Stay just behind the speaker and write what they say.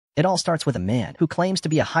It all starts with a man who claims to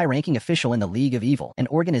be a high-ranking official in the League of Evil, an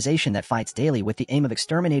organization that fights daily with the aim of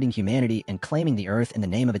exterminating humanity and claiming the Earth in the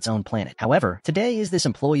name of its own planet. However, today is this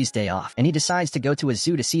employee's day off, and he decides to go to a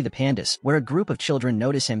zoo to see the pandas, where a group of children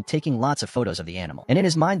notice him taking lots of photos of the animal. And in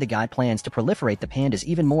his mind, the guy plans to proliferate the pandas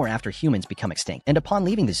even more after humans become extinct. And upon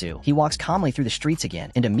leaving the zoo, he walks calmly through the streets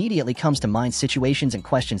again, and immediately comes to mind situations and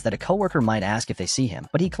questions that a coworker might ask if they see him,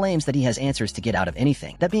 but he claims that he has answers to get out of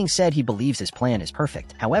anything. That being said, he believes his plan is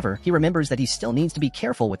perfect. However, he remembers that he still needs to be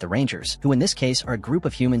careful with the Rangers, who in this case are a group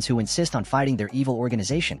of humans who insist on fighting their evil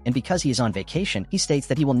organization, and because he is on vacation, he states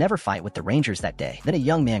that he will never fight with the Rangers that day. Then a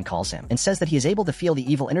young man calls him and says that he is able to feel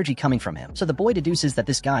the evil energy coming from him, so the boy deduces that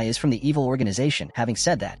this guy is from the evil organization. Having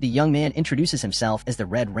said that, the young man introduces himself as the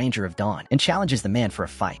Red Ranger of Dawn and challenges the man for a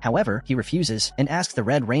fight. However, he refuses and asks the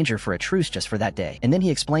Red Ranger for a truce just for that day, and then he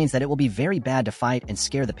explains that it will be very bad to fight and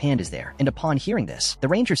scare the pandas there. And upon hearing this, the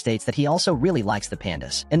Ranger states that he also really likes the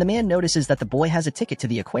pandas, and the man notices that the boy has a ticket to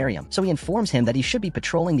the aquarium, so he informs him that he should be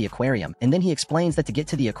patrolling the aquarium, and then he explains that to get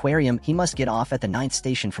to the aquarium, he must get off at the 9th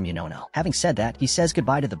station from Yunono. Having said that, he says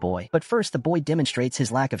goodbye to the boy, but first the boy demonstrates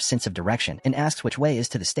his lack of sense of direction and asks which way is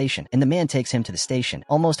to the station, and the man takes him to the station,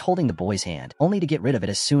 almost holding the boy's hand, only to get rid of it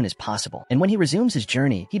as soon as possible. And when he resumes his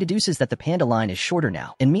journey, he deduces that the panda line is shorter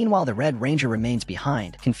now, and meanwhile the Red Ranger remains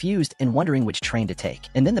behind, confused and wondering which train to take.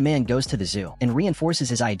 And then the man goes to the zoo and reinforces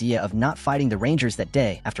his idea of not fighting the Rangers that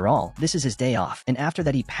day. After all, this is his day off, and after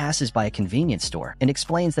that he passes by a convenience store and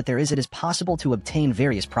explains that it is possible to obtain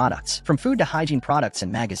various products, from food to hygiene products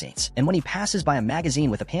and magazines. And when he passes by a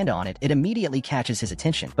magazine with a panda on it, it immediately catches his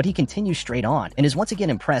attention, but he continues straight on and is once again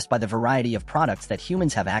impressed by the variety of products that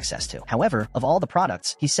humans have access to. However, of all the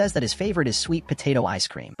products, he says that his favorite is sweet potato ice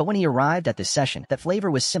cream. But when he arrived at this session, that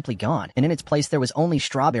flavor was simply gone, and in its place there was only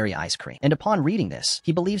strawberry ice cream. And upon reading this,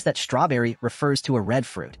 he believes that strawberry refers to a red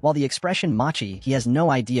fruit, while the expression machi, he has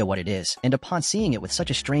no idea what it is, and upon seeing it with such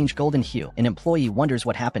a strange golden hue, an employee wonders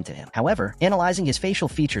what happened to him. However, analyzing his facial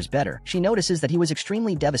features better, she notices that he was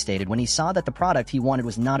extremely devastated when he saw that the product he wanted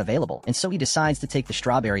was not available, and so he decides to take the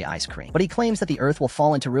strawberry ice cream. But he claims that the earth will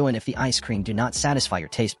fall into ruin if the ice cream do not satisfy your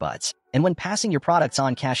taste buds. And when passing your products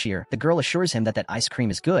on cashier, the girl assures him that ice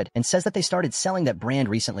cream is good and says that they started selling that brand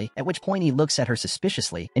recently, at which point he looks at her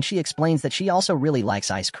suspiciously, and she explains that she also really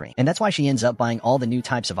likes ice cream, and that's why she ends up buying all the new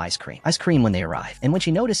types of ice cream when they arrive. And when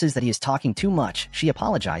she notices that he is talking too much, she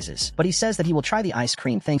apologizes, but he says that he will try the ice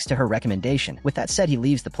cream thanks to her recommendation. With that said, he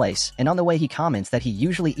leaves the place, and on the way he comments that he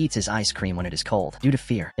usually eats his ice cream when it is cold. Due to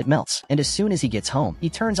fear, it melts, and as soon as he gets home, he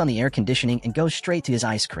turns on the air conditioning and goes straight to his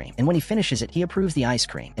ice cream, and when he finishes it, he approves the ice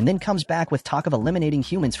cream, and then comes back with talk of eliminating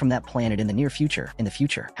humans from that planet in the near future.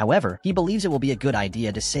 However, he believes it will be a good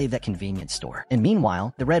idea to save that convenience store. And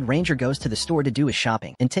meanwhile, the Red Ranger goes to the store to do his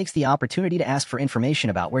shopping and takes the opportunity to ask for information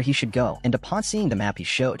about where he should go. And upon seeing the map he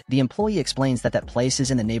showed, the employee explains that place is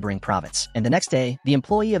in the neighboring province. And the next day, the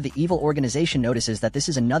employee of the evil organization notices that this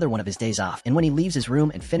is another one of his days off. And when he leaves his room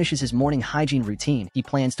and finishes his morning hygiene routine, he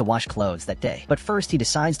plans to wash clothes that day. But first, he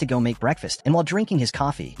decides to go make breakfast. And while drinking his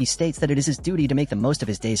coffee, he states that it is his duty to make the most of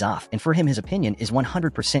his days off. And for him, his opinion is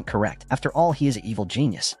 100% correct. After all, he is an evil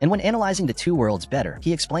genius. And when analyzing the two worlds better,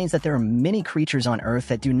 he explains that there are many creatures on Earth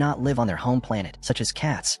that do not live on their home planet, such as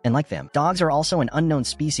cats, and like them, dogs are also an unknown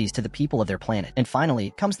species to the people of their planet. And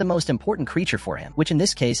finally comes the most important creature for him, which in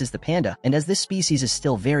this case is the panda. And as this species is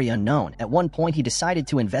still very unknown, at one point he decided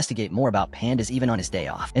to investigate more about pandas even on his day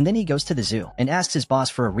off. And then he goes to the zoo and asks his boss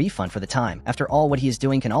for a refund for the time. After all, what he is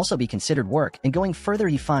doing can also be considered work, and going further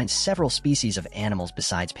he finds several species of animals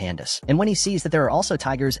besides pandas. And when he sees that there are also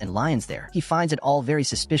tigers and lions there, he finds it all very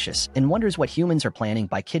suspicious and wonders what humans are planning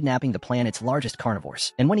by kidnapping the planet's largest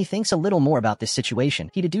carnivores. And when he thinks a little more about this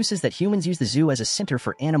situation, he deduces that humans use the zoo as a center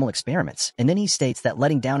for animal experiments. And then he states that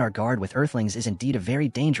letting down our guard with earthlings is indeed a very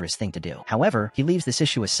dangerous thing to do. However, he leaves this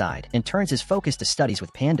issue aside and turns his focus to studies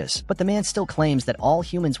with pandas, but the man still claims that all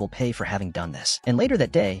humans will pay for having done this. And later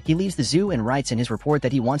that day, he leaves the zoo and writes in his report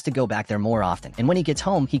that he wants to go back there more often. And when he gets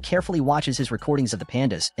home, he carefully watches his recordings of the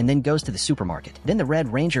pandas and then goes to the supermarket. Then the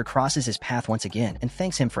Red Ranger crosses his path once again and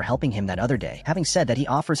thanks him for helping him that other day. Having said that, he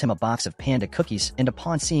offers him a box of panda cookies, and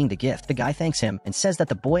upon seeing the gift, the guy thanks him and says that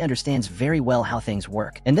the boy understands very well how things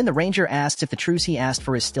work. And then the Ranger asks if the truce he asked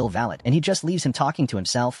for is still valid, and he just leaves him talking to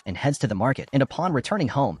himself and heads to the market. And upon returning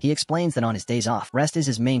home, he explains that on his days off, rest is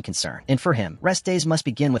his main concern. And for him, rest days must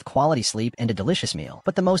begin with quality sleep and a delicious meal.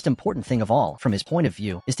 But the most important thing of all, from his point of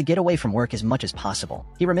view, is to get away from work as much as possible.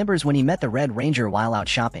 He remembers when he met the Red Ranger while out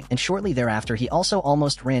shopping, something, and shortly thereafter he also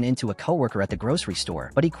almost ran into a coworker at the grocery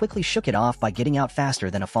store, but he quickly shook it off by getting out faster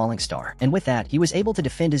than a falling star. And with that, he was able to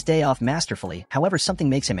defend his day off masterfully. However, something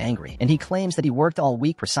makes him angry, and he claims that he worked all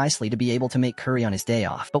week precisely to be able to make curry on his day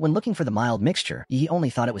off, but when looking for the mild mixture, he only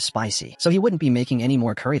thought it was spicy, so he wouldn't be making any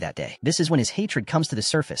more curry that day. This is when his hatred comes to the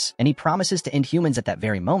surface, and he promises to end humans at that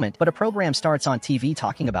very moment, but a program starts on TV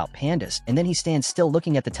talking about pandas, and then he stands still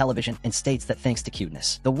looking at the television and states that thanks to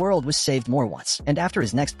cuteness, the world was saved more once. And after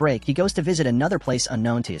his next break, he goes to visit another place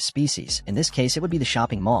unknown to his species. In this case, it would be the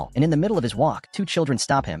shopping mall, and in the middle of his walk, two children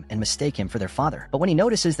stop him and mistake him for their father. But when he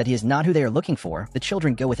notices that he is not who they are looking for, the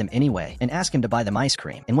children go with him anyway and ask him to buy them ice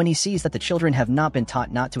cream. And when he sees that the children have not been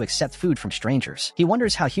taught not to accept food from strangers, he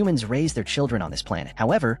wonders how humans raise their children on this planet.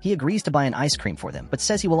 However, he agrees to buy an ice cream for them, but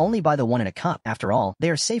says he will only buy the one in a cup. After all, they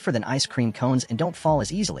are safer than ice cream cones and don't fall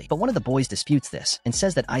as easily. But one of the boys disputes this and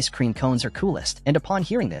says that ice cream cones are coolest. And upon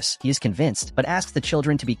hearing this, he is convinced, but asks the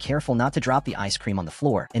children to be careful not to drop the ice cream on the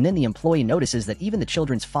floor. And then the employee notices that even the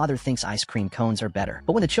children's father thinks ice cream cones are better.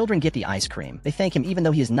 But when the children get the ice cream, they thank him even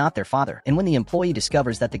though he is not their father. And when the employee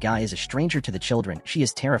discovers that the guy is a stranger to the children, she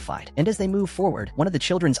is terrified. And as they move forward, one of the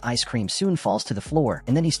children's ice cream soon falls to the floor,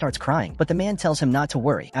 and then he starts crying. But the man tells him not to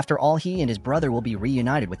worry. After all, he and his brother will be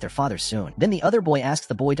reunited with their father soon. Then the other boy asks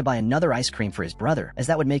the boy to buy another ice cream for his brother, as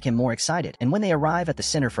that would make him more excited. And when they arrive at the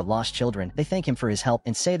Center for Lost Children, they thank him for his help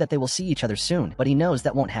and say that they will see each other soon, but he knows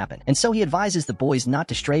that won't happen. And so he advises the boys not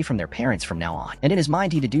to stray from their parents from now on. And in his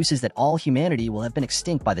mind, he deduces that all humanity will have been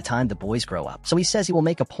extinct by the time the boys grow up. So he says he will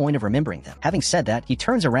make a point of remembering them. Having said that, he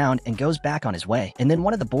turns around and goes back on his way. And then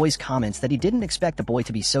one of the boys comments that he didn't expect the boy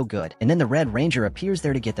to be so good. And then the Red Ranger appears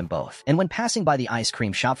there to get them both. And when passing by the ice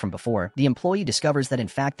cream shop from before, the employee discovers that in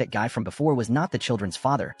fact that guy from before was not the children's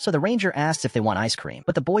father. So the Ranger asks if they want ice cream,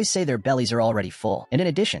 but the boys say their bellies are already full. And in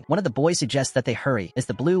addition, one of the boys suggests that they hurry, as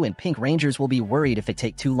the Blue and Pink Rangers will be worried if they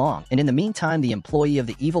take too long. And in the meantime, the employee of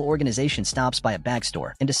the evil organization stops by a bag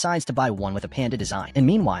store and decides to buy one with a panda design. And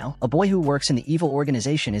meanwhile, a boy who works in the evil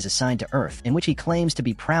organization is assigned to Earth, in which he claims to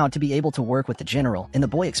be proud to be able to work with the general, and the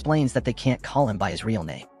boy explains that they can't call him by his real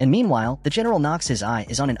name. And meanwhile, the general knocks his eye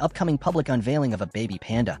is on an upcoming public unveiling of a baby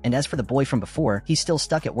panda, and as for the boy from before, he's still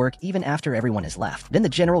stuck at work even after everyone has left. Then the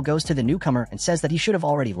general goes to the newcomer and says that he should have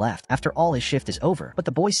already left after all his shift is over, but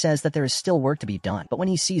the boy says that there is still work to be done. But when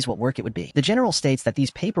he sees what work it would be, the general states that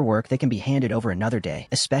these paperwork they can be handed over another day,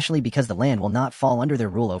 especially because the land will not fall under their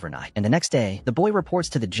rule overnight. And the next day, the boy reports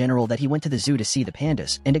to the general that he went to the zoo to see the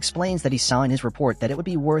pandas, and explains that he saw in his report that it would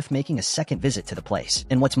be worth making a second visit to the place.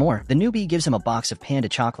 And what's more, the newbie gives him a box of panda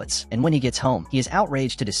chocolates, and when he gets home, he is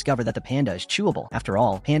outraged to discover that the panda is chewable. After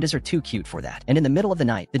all, pandas are too cute for that. And in the middle of the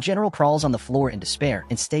night, the general crawls on the floor in despair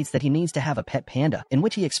and states that he needs to have a pet panda, in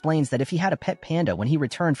which he explains that if he had a pet panda when he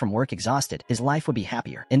returned from work exhausted, his life would be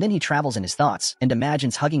happier. And then he travels in his thoughts and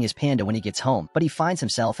imagines hugging his panda when he gets home, but he finds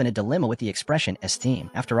himself in a dilemma with the expression esteem.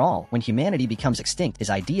 After all, when humanity becomes extinct, his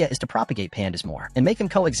idea is to propagate pandas more and make them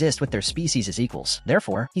coexist with their species as equals.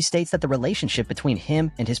 Therefore, he states that the relationship between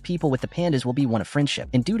him and his people with the pandas will be one of friendship,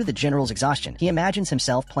 and due to the general's exhaustion, he imagines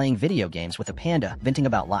himself playing video games with a panda, venting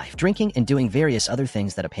about life, drinking, and doing various other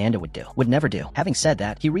things that a panda would never do. Having said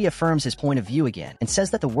that, he reaffirms his point of view again and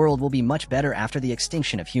says that the world will be much better after the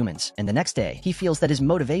extinction of humans. And the next day, he feels that his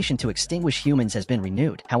motivation to extinguish humans has been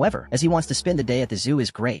renewed. However, as he wants to spend the day at the zoo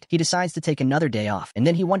is great, he decides to take another day off, and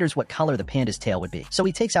then he wonders what color the panda's tail would be. So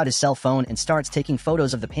he takes out his cell phone and starts taking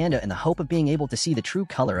photos of the panda in the hope of being able to see the true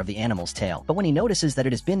color of the animal's tail. But when he notices that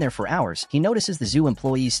it has been there for hours, he notices the zoo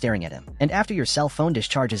employees staring at him. And after your cell phone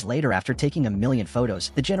discharges later after taking 1,000,000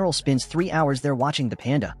 photos, the general spends 3 hours there watching the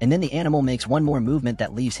panda, and then the animal makes one more movement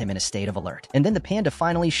that leaves him in a state of alert. And then the panda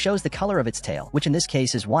finally shows the color of its tail, which in this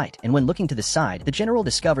case is white, and when looking to the side, the general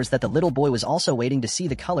discovers that the little boy was also waiting to see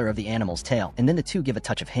the color of the animal's tail, and then the two give a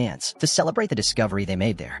touch of hands to celebrate the discovery they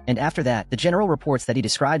made there. And after that, the general reports that he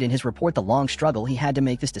described in his report the long struggle he had to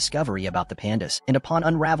make this discovery about the pandas, and upon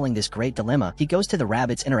unraveling this great dilemma, he goes to the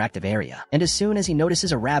rabbits' interactive area, and as soon as he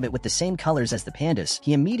notices a rabbit with the same colors as the pandas,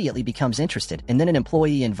 he immediately becomes interested, and then an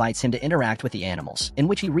employee invites him to interact with the animals, in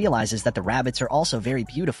which he realizes that the rabbits are also very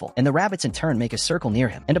beautiful, and the rabbits in turn make a circle near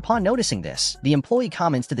him. And upon noticing this, the employee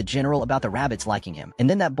comments to the general about the rabbits liking him, and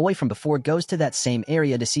then that boy from before goes to that same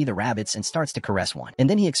area to see the rabbits and starts to caress one. And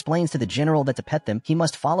then he explains to the general that to pet them, he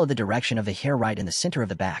must follow the direction of the hair right in the center of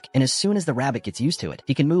the back, and as soon as the rabbit gets used to it,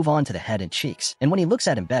 he can move on to the head and cheeks. And when he looks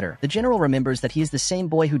at him better, the general remembers that he is the same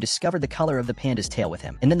boy who discovered the color of the panda's tail with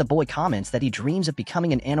him. And then the boy comments that he dreams of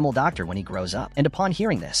becoming an animal doctor when he grows up. And upon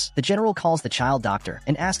hearing this, the general calls the child doctor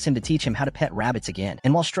and asks him to teach him how to pet rabbits again.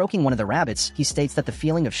 And while stroking one of the rabbits, he states that the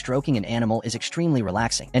feeling of stroking an animal is extremely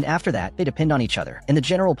relaxing. And after that, they depend on each other, and the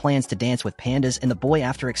general plans to dance with pandas and the boy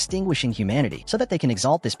after extinguishing humanity so that they can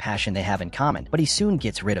exalt this passion they have in common, but he soon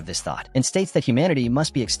gets rid of this thought and states that humanity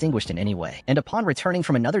must be extinguished in any way. And upon returning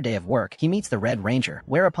from another day of work, he meets the Red Ranger,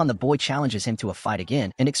 whereupon the boy challenges him to a fight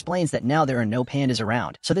again and explains that now there are no pandas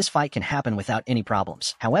around, so this fight can happen without any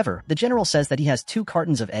problems. However, the general says that he has 2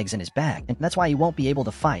 cartons of eggs in his bag, and that's why he won't be able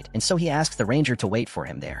to fight, and so he asks the ranger to wait for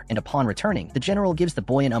him there. And upon returning, the general gives the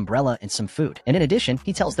boy an umbrella and some food. And in addition,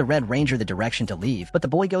 he tells the Red Ranger the direction to leave, but the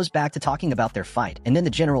boy goes back to talking about their fight, and then the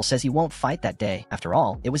general says he won't fight that day. After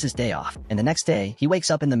all, it was his day off. And the next day, he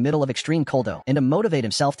wakes up in the middle of extreme coldo, and to motivate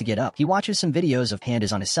himself to get up, he watches some videos of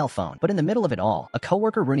pandas on his cell phone. But in the middle of it all, a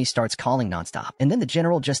coworker Rooney starts calling nonstop, and then the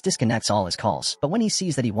general just disconnects all his calls. But when he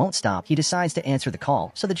sees that he won't stop, he decides to answer the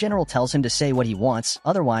call, so the general tells him to say what he wants,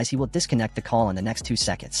 otherwise he will disconnect the call in the next 2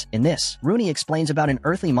 seconds. In this, Rooney explains about an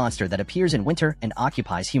earthly monster that appears in winter and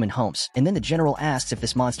occupies human homes, and then the general asks if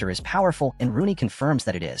this monster is powerful, and Rooney confirms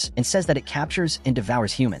that it is, and says that it captures and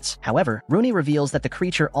devours humans. However, Rooney reveals that the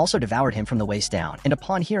creature also devoured him from the waist down, and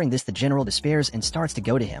upon hearing this the general despairs and starts to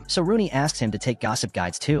go to him, so Rooney asks him to take gossip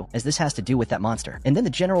guides too, as this has to do with that monster. And then the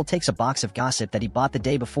general takes a box of gossip that he bought the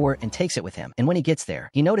day before and takes it with him, and when he gets there,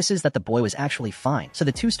 he notices that the boy was actually fine, so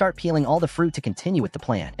the two start peeling all the fruit to continue with the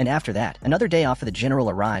plan. And after that, another day off for the general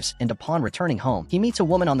arrives, and upon returning home, he meets a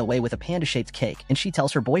woman on the way with a panda-shaped cake, and she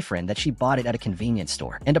tells her boyfriend that she bought it at a convenience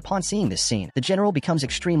store. And upon seeing this scene, the general becomes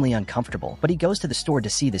extremely uncomfortable, but he goes to the store to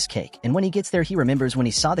see this cake, and when he gets there he remembers when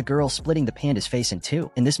he saw the girl splitting the panda's face in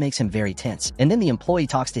two, and this makes him very tense. And then the employee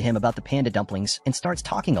talks to him about the panda dumplings and starts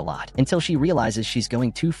talking a lot, until she realizes she's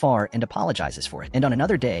going too far and apologizes for it. And on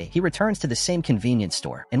another day, he returns to the same convenience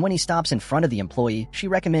store, and when he stops in front of the employee, she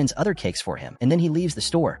recommends other cakes for him, and then he leaves the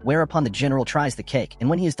store, whereupon the general tries the cake, and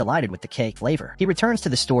when he is delighted with the cake flavor, he returns to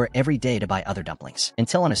the store every day to buy other dumplings,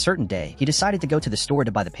 until on a certain day, he decided to go to the store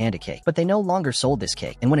to buy the panda cake, but they no longer sold this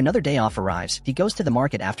cake. And when another day off arrives, he goes to the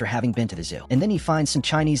market after having been to the zoo, and then he finds some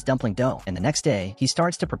Chinese dumpling dough, and the next day, he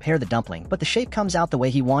starts to prepare the dumpling, but the shape comes out the way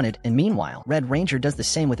he wanted, and meanwhile, Red Ranger does the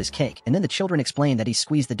same with his cake, and then the children explain that he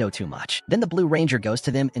squeezed the dough too much. Then the Blue Ranger goes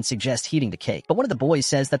to them and suggests heating the cake, but one of the boys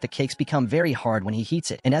says that the cakes become very hard when he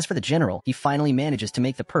heats it, and as for the general, he finally manages to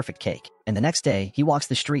make the perfect cake. And the next day, he walks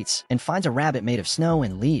the streets and finds a rabbit made of snow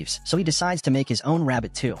and leaves, so he decides to make his own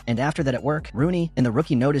rabbit too. And after that at work, Rooney and the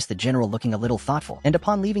rookie notice the general looking a little thoughtful, and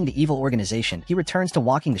upon leaving the evil organization, he returns to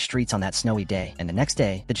walking the streets on that snowy day. And the next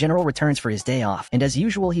day, the general returns for his day off, and as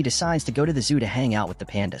usual, he decides to go to the zoo to hang out with the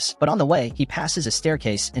pandas. But on the way, he passes a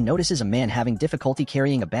staircase and notices a man having difficulty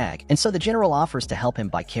carrying a bag, and so the general offers to help him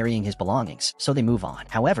by carrying his belongings, so they move on.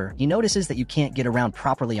 However, he notices that you can't get around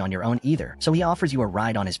properly on your own either, so he offers you a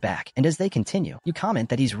ride on his back, and as they continue, you comment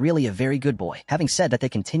that he's really a very good boy. Having said that, they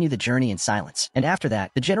continue the journey in silence, and after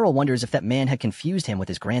that, the general wonders if that man had confused him with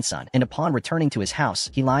his grandson, and upon returning to his house,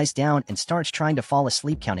 he lies down and starts trying to fall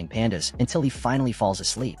asleep counting pandas, until he finally falls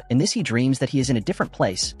asleep. In this he dreams that he is in a different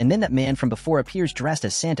place, and then that man from before appears dressed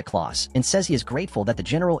as Santa Claus, and says he is grateful that the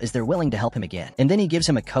general is there willing to help him again. And then he gives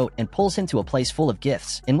him a coat and pulls him to a place full of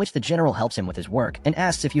gifts, in which the general helps him with his work, and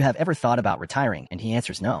asks if you have ever thought about retiring, and he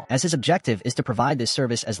answers no, as his objective is to provide this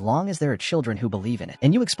service as long as there are children who believe in it.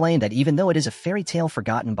 And you explain that even though it is a fairy tale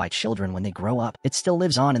forgotten by children when they grow up, it still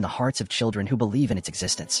lives on in the hearts of children who believe in its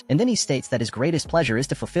existence. And then he states that his greatest pleasure is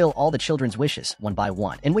to fulfill all the children's wishes, one by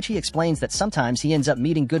one, in which he explains that sometimes he ends up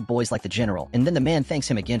meeting good boys like the general, and then the man thanks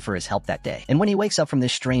him again for his help that day. And when he wakes up from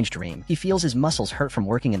this strange dream, he feels his muscles hurt from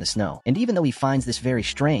working in the snow, and even though he finds this very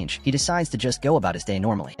strange, he decides to just go about his day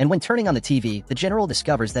normally. And when turning on the TV, the general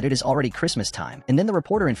discovers that it is already Christmas time, and then the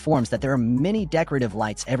reporter informs that there are many decorative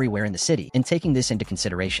lights everywhere in the city, and taking this into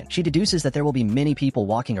consideration, she deduces that there will be many people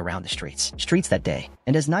walking around the streets that day.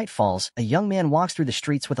 And as night falls, a young man walks through the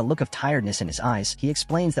streets with a look of tiredness in his eyes. He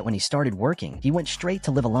explains that when he started working, he went straight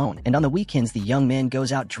to live alone, and on the weekends the young man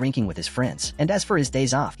goes out drinking with his friends. And as for his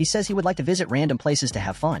days off, he says he would like to visit random places to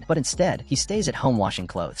have fun, but instead, he stays at home washing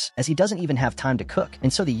clothes, as he doesn't even have time to cook,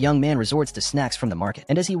 and so the young man resorts to snacks from the market.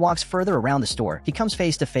 And as he walks further around the store, he comes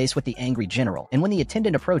face to face with the angry general, and when the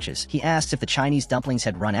attendant approaches, he asks if the Chinese dumplings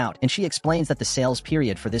had run out, and she explains that the sales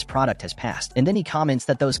period for this product has passed, and then he comments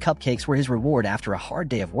that those cupcakes were his reward after a hard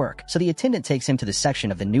day of work. So the attendant takes him to the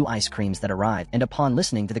section of the new ice creams that arrived, and upon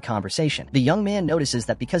listening to the conversation, the young man notices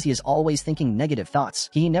that because he is always thinking negative thoughts,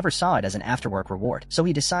 he never saw it as an after-work reward, so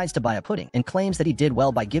he decides to buy a pudding, and claims that he did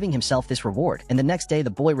well by giving himself this reward. And the next day the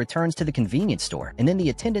boy returns to the convenience store, and then the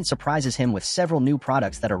attendant surprises him with several new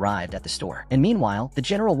products that arrived at the store. And meanwhile, the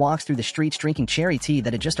general walks through the streets drinking cherry tea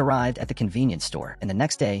that had just arrived at the convenience store, and the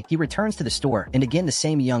next day, he returns to the store, and again the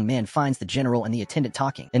same young man finds the general and the attendant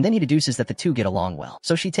talking, and then he deduces that the two get along well.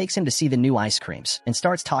 So she takes him to see the new ice creams, and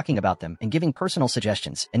starts talking about them and giving personal suggestions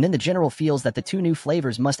suggestions, and then the general feels that the two new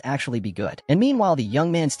flavors must actually be good. And meanwhile, the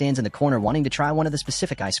young man stands in the corner wanting to try one of the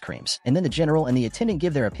specific ice creams, and then the general and the attendant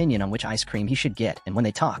give their opinion on which ice cream he should get, and when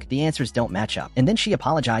they talk, the answers don't match up. And then she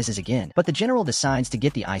apologizes again, but the general decides to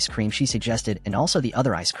get the ice cream she suggested and also the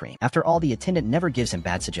other ice cream. After all, the attendant never gives him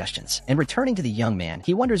bad suggestions. And returning to the young man,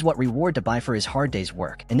 he wonders what reward to buy for his hard day's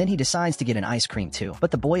work, and then he decides to get an ice cream too.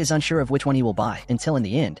 But the boy is unsure of which one he will buy, until in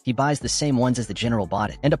the end, he buys the same ones as the general bought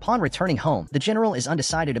it. And upon returning home, the general is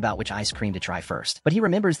undecided about which ice cream to try first, but he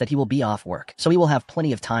remembers that he will be off work, so he will have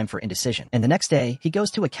plenty of time for indecision. And the next day, he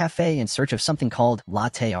goes to a cafe in search of something called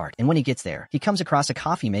latte art, and when he gets there, he comes across a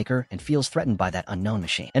coffee maker and feels threatened by that unknown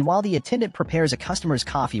machine. And while the attendant prepares a customer's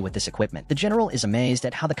coffee with this equipment, the general is amazed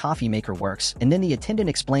at how the coffee maker works, and then the attendant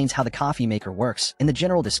explains how the coffee maker works, and the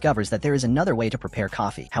general discovers that there is another way to prepare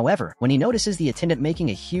coffee. However, when he notices the attendant making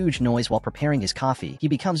a huge noise while preparing his coffee, he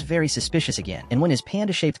becomes very suspicious again, and when his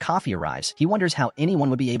panda-shaped coffee arrives, he wonders how anyone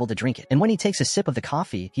would be able to drink it. And when he takes a sip of the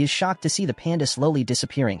coffee, he is shocked to see the panda slowly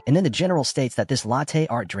disappearing, and then the general states that this latte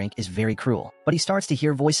art drink is very cruel. But he starts to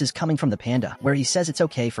hear voices coming from the panda, where he says it's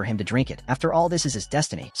okay for him to drink it. After all, this is his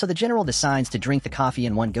destiny. So the general decides to drink the coffee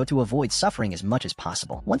in one go to avoid suffering as much as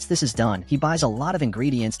possible. Once this is done, he buys a lot of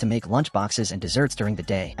ingredients to make lunchboxes and desserts during the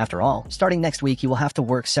day. After all, starting next week, he will have to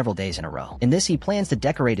work several days in a row. In this, he plans to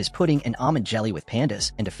decorate his pudding and almond jelly with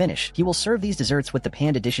pandas, and to finish, he will serve these desserts with the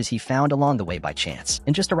panda dishes he found along the way by chance.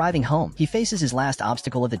 And just arriving home, he faces his last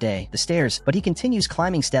obstacle of the day, the stairs, but he continues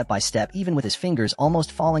climbing step by step even with his fingers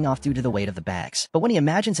almost falling off due to the weight of the bags. But when he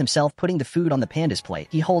imagines himself putting the food on the panda's plate,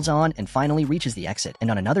 he holds on and finally reaches the exit.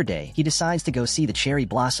 And on another day, he decides to go see the cherry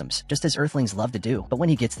blossoms, just as earthlings love to do. But when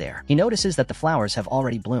he gets there, he notices that the flowers have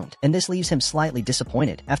already bloomed, and this leaves him slightly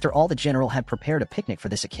disappointed. After all, the general had prepared a picnic for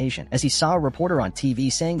this occasion, as he saw a reporter on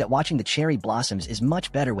TV saying that watching the cherry blossoms is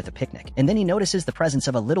much better with a picnic. And then he notices the presence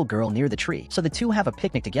of a little girl near the tree, so the two have a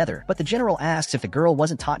picnic together. But the general asks if the girl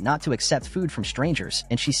wasn't taught not to accept food from strangers,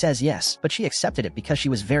 and she says yes, but she accepted it because she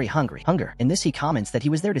was very hungry. In this, he comments that he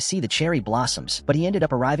was there to see the cherry blossoms, but he ended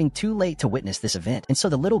up arriving too late to witness this event. And so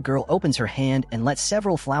the little girl opens her hand and lets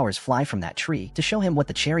several flowers fly from that tree to show him what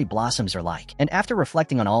the cherry blossoms are like. And after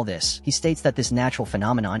reflecting on all this, he states that this natural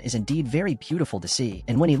phenomenon is indeed very beautiful to see.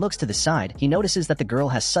 And when he looks to the side, he notices that the girl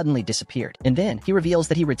has suddenly disappeared. And then he reveals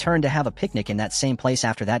that he returned to have a picnic in that same place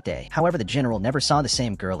after that day. However, the general never saw the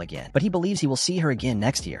same girl again, but he believes he will see her again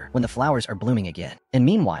next year when the flowers are blooming again. And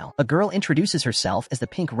meanwhile, a girl introduces herself as the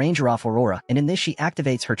Pink Ranger of Aurora, and in this she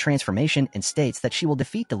activates her transformation and states that she will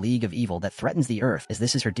defeat the League of Evil that threatens the Earth, as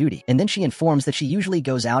this is her duty. And then she informs that she usually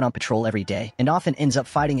goes out on patrol every day and often ends up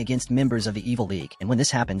fighting against members of the Evil League. And when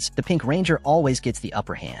this happens, the Pink Ranger always gets the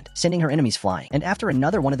upper hand, sending her enemies flying. And after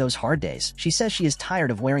another one of those hard days, she says she is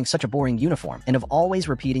tired of wearing such a boring uniform and of always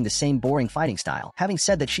repeating the same boring fighting style, having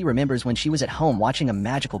said that she remembers when she was at home watching a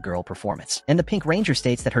magical girl performance. And the Pink Ranger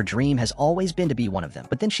states that her dream has always been to be one of them,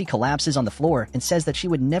 but then she collapses on the floor and says that she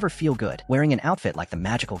would never feel good wearing an outfit like the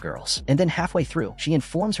magical girls. And then halfway through, she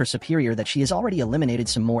informs her superior that she has already eliminated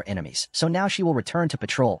some more enemies, so now she will return to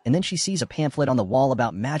patrol. And then she sees a pamphlet on the wall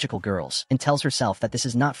about magical girls and tells herself that this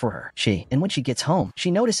is not for her. And when she gets home,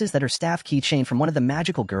 she notices that her staff keychain from one of the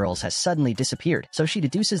magical girls has suddenly disappeared, so she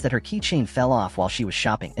deduces that her keychain fell off while she was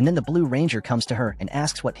shopping. And then the Blue Ranger comes to her and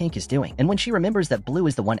asks what Pink is doing, and when she remembers that Blue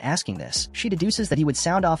is the one asking this, she deduces that he would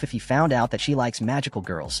sound off if he found out that she likes magical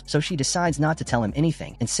girls, so she decides not to tell him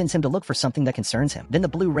anything and sends him to look for something that concerns him. Then the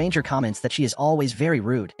Blue Ranger comments that she is always very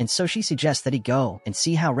rude, and so she suggests that he go and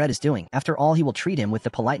see how Red is doing. After all, he will treat him with the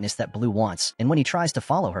politeness that Blue wants, and when he tries to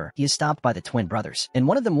follow her, he is stopped by the twin brothers. And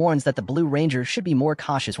one of them warns that the Blue Ranger should be more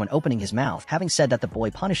cautious when opening his mouth, having said that the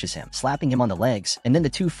boy punishes him, slapping him on the legs. And then the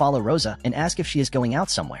two follow Rosa and ask if she is going out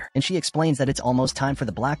somewhere, and she explains that it's almost time for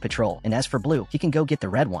the Black Patrol, and as for Blue, he can go get the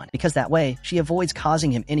red one, because that way, she avoids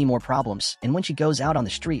causing him any more problems. And when she goes out on the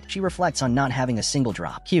street, she reflects on not having a single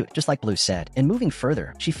drop. Cute, just like Blue said. And moving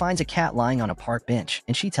further, she finds a cat lying on a park bench,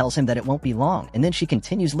 and she tells him that it won't be long. And then she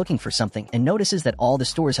continues looking for something and notices that all the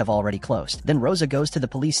stores have already closed. Then Rosa goes to the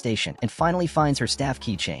police station and finally finds her staff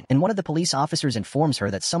keychain, and one of the police officers informs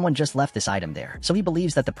her that someone just left this item there, so he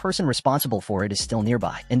believes that the person responsible for it is still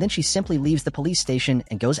nearby. And then she simply leaves the police station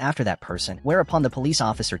and goes after that person, whereupon the police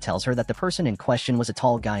officer tells her that the person in question was a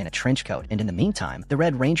tall guy in a trench coat. And in the meantime, the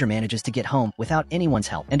Red Ranger manages to get home without anyone's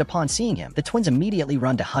help, and upon seeing him, the twins immediately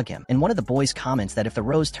run to hug him, and one of the boys comments that if the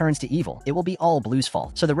rose turns to evil, it will be all Blue's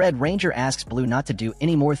fault. So the Red Ranger asks Blue not to do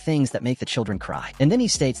any more things that make the children cry, and then he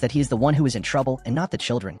states that he is the one who is in trouble and not the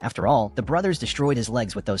children. After all, the brothers destroyed his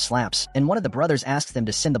legs with those slaps, and one of the brothers asks them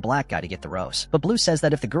to send the black guy to get the rose, but Blue says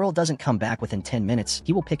that if the girl doesn't come back within 10 minutes,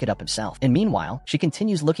 he will pick it up himself. And meanwhile, she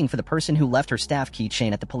continues looking for the person who left her staff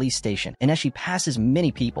keychain at the police station, and as she passes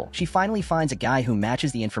many people, she finally finds a guy who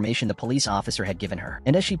matches the information the police officer had given her.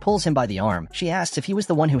 And as she pulls him by the arm, she asks if he was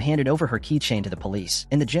the one who handed over her keychain to the police,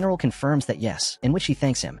 and the general confirms that yes, in which he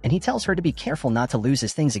thanks him, and he tells her to be careful not to lose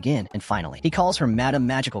his things again, and finally, he calls her Madam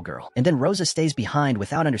Magical Girl, and then Rosa stays behind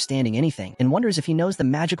without understanding anything, and wonders if he knows the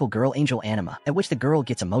magical girl Angel Anima, at which the girl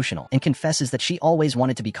gets emotional, and confesses that she always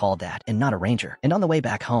wanted to be called that, and not a ranger. And on the way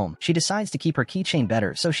back home, she decides to keep her keychain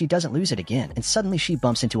better so she doesn't lose it again, and suddenly she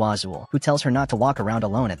bumps into Azul, who tells her not to walk around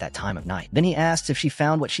alone at that time of night. Then he asks if she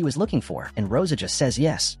found what she was looking for, and Rosa just says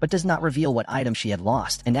yes, but does not reveal what item she had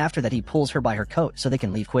lost, and after that he pulls her by her coat so they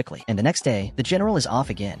can leave quickly. And the next day, the general is off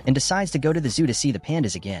again, and decides to go to the zoo to see the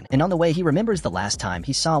pandas again, and on the way he remembers the last time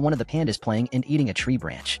he saw one of the pandas playing and eating a tree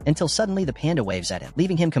branch, until suddenly the panda waves at him,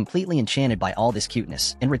 leaving him completely enchanted by all this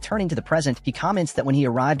cuteness. And returning to the present, he comments that when he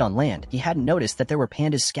arrived on land, he hadn't noticed that there were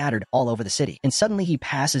pandas scattered all over the city, and suddenly he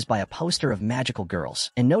passes by a poster of magical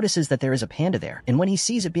girls, and notices that there is a panda there, and when he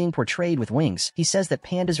sees it being portrayed with wings, he says that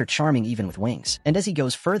pandas are charming even with wings. And as he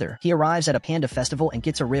goes further, he arrives at a panda festival and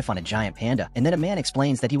gets a riff on a giant panda, and then a man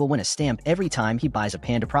explains that he will win a stamp every time he buys a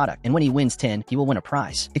panda product, and when he wins 10, he will win a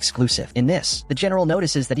prize. Exclusive. In this, the general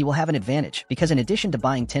notices that he will have an advantage, because in addition to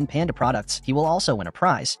buying 10 panda products, he will also win a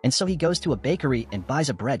prize, and so he goes to a bakery and buys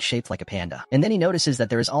a bread shaped like a panda. And then he notices that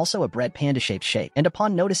there is also a bread panda-shaped shape, and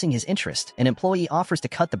upon noticing his interest, an employee offers to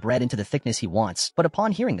cut the bread into the thickness he wants, but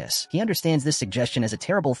upon hearing this, he understands this suggestion as a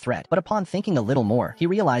terrible threat, but upon thinking a little more, he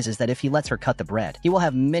realizes that if he lets her cut the bread, he will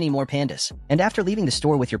have many more pandas. And after leaving the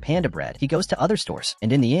store with your panda bread, he goes to other stores,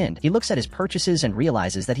 and in the end, he looks at his purchases and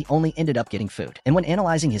realizes that he only ended up getting food. And when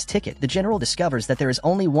analyzing his ticket, the general discovers that there is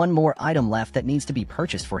only one more item left that needs to be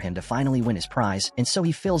purchased for him to finally win his prize, and so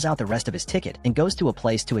he fills out the rest of his ticket and goes to a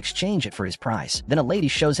place to exchange it for his prize. Then a lady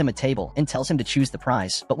shows him a table and tells him to choose the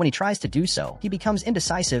prize, but when he tries to do so, he becomes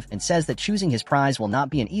indecisive and says that choosing his prize will not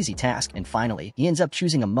be an easy task, and finally, he ends up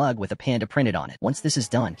choosing a mug with a panda printed on it. Once this is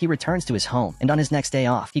done, he returns to his home, and on his next day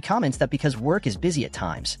off, he comments that because work is busy at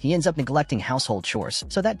times, he ends up neglecting household chores,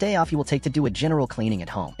 so that day off he will take to do a general cleaning at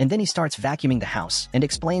home. And then he starts vacuuming the house, and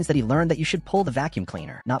explains that he learned that you should pull the vacuum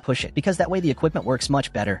cleaner, not push it, because that way the equipment works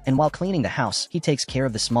much better, and while cleaning the house, he takes care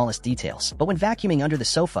of the smallest details. But when vacuuming under the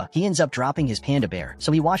sofa, he ends up dropping his panda bear,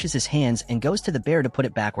 so he washes his hands and goes to the bear to put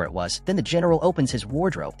it back where it was. Then the general opens his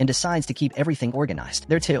wardrobe and decides to keep everything organized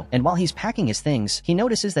there too. And while he's packing his things, he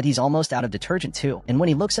notices that he's almost out of detergent too, and when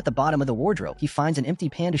he looks at the bottom of the wardrobe, he finds an empty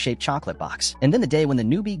panda-shaped chocolate box. And then the day when the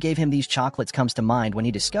newbie gave him these chocolates comes to mind when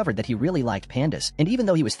he discovered that he really liked pandas, and even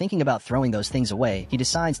though he was thinking about throwing those things away, he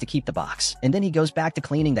decides to keep the box. And then he goes back to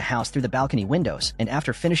cleaning the house through the balcony windows, and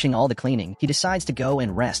after finishing all the cleaning, he decides to go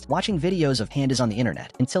and rest watching videos of pandas on the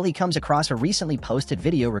internet, until he comes across a recently posted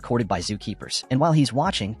video recorded by zookeepers. And while he's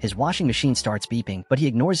watching, his washing machine starts beeping, but he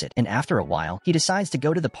ignores it, and after a while, he decides to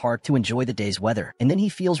go to the park to enjoy the day's weather, and then he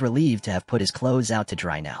feels relieved to have put his clothes out to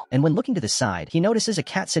dry now. And when looking to the side, he notices a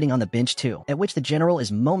cat sitting on the bench too, at which the general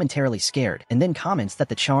is momentarily scared, and then comments that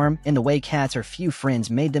the charm and the way cats are few friends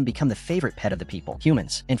made them become the favorite pet of the people,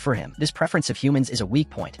 humans. And for him, this preference of humans is a weak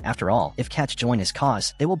point. After all, if cats join his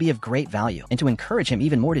cause, they will be of great value, and to encourage him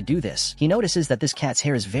even more to do this, he notices that this cat's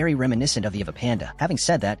hair is very reminiscent of the of a panda. Having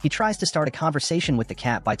said that, he tries to start a conversation with the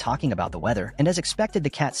cat by talking about the weather, and as expected, the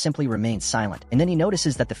cat simply remains silent, and then he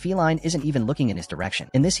notices that the feline isn't even looking in his direction.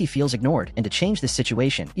 In this, he feels ignored, and to change this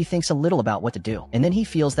situation, he thinks a little about what to do, and then he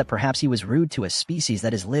feels that perhaps he was rude to a species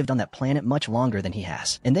that has lived on that planet much longer than he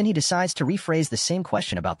has. And then he decides to rephrase the same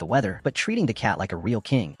question about the weather, but treating the cat like a real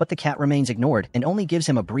king. But the cat remains ignored and only gives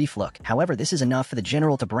him a brief look. However, this is enough for the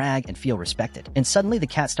general to brag and feel respected. And suddenly the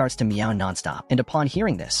cat starts to meow nonstop, and upon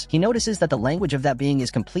hearing this, he notices that the language of that being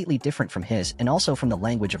is completely different from his, and also from the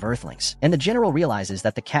language of Earthlings. And the general realizes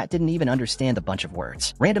that the cat didn't even understand the bunch of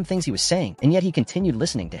words, random things he was saying, and yet he continued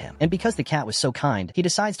listening to him. And because the cat was so kind, he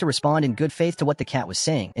decides to respond in good faith to what the cat was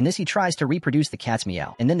saying. In this, he tries to reproduce the cat's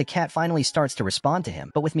meow, and then the cat finally starts to respond to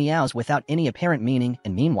him, but with meows without any apparent meaning.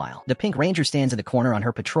 And meanwhile, the Pink Ranger stands in the corner on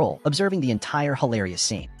her patrol, observing the entire hilarious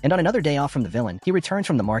scene. And on another day off from the villain, he returns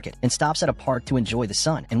from the market and stops at a park to enjoy the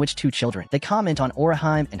sun, in which two children, they comment on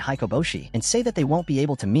Oraheim and Hikoboshi, and say that they won't be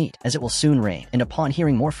able to meet, as it will soon rain. And upon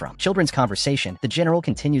hearing more from children's conversation, the general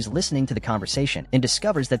continues listening to the conversation, and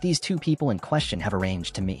discovers that these two people in question have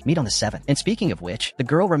arranged to meet on the 7th. And speaking of which, the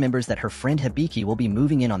girl remembers that her friend Hibiki will be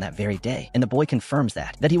moving in on that very day, and the boy confirms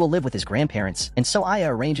that he will live with his grandparents, and so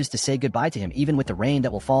Aya arranges to say goodbye to him even with the rain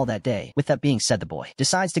that will fall that day. With that being said, the boy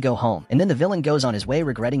decides to go home, and then the villain goes on his way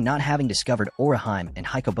regretting not having discovered Oraheim and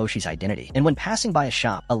Hikoboshi's identity. And when passing by a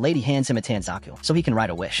shop, a lady hands him a Tanzaku so he can write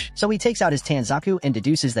a wish. So he takes out his Tanzaku and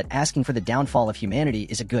deduces that asking for the downfall of humanity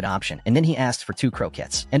is a good option, and then he asks for 2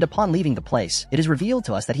 croquettes. And upon leaving the place, it is revealed revealed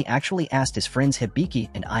to us that he actually asked his friends Hibiki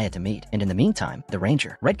and Aya to meet. And in the meantime, the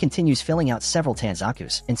ranger, Red, continues filling out several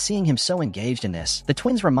Tanzakus, and seeing him so engaged in this, the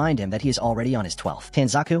twins remind him that he is already on his 12th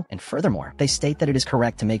Tanzaku, and furthermore, they state that it is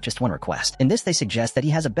correct to make just one request. In this, they suggest that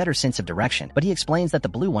he has a better sense of direction, but he explains that the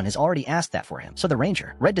blue one has already asked that for him. So the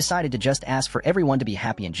ranger, Red, decided to just ask for everyone to be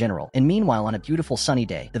happy in general, and meanwhile, on a beautiful sunny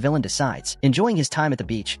day, the villain decides, enjoying his time at the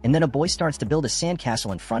beach, and then a boy starts to build a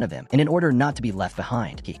sandcastle in front of him, and in order not to be left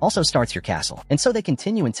behind, he also starts your castle. And so they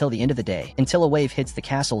continue until the end of the day, until a wave hits the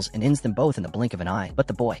castles and ends them both in the blink of an eye. But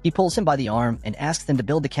the boy, he pulls him by the arm and asks them to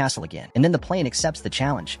build the castle again, and then the plane accepts the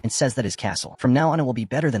challenge and says that his castle, from now on, it will be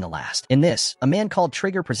better than the last. In this, a man called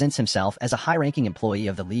Trigger presents himself as a high-ranking employee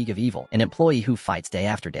of the League of Evil, an employee who fights day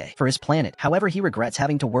after day for his planet. However, he regrets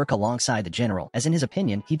having to work alongside the general, as in his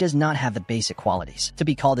opinion, he does not have the basic qualities to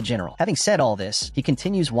be called a general. Having said all this, he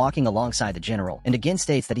continues walking alongside the general, and again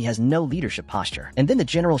states that he has no leadership posture. And then the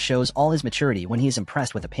general shows all his maturity when he is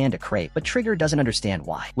impressed with a panda crepe, but Trigger doesn't understand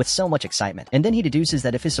why, with so much excitement. And then he deduces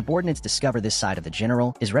that if his subordinates discover this side of the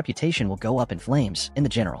general, his reputation will go up in flames. In the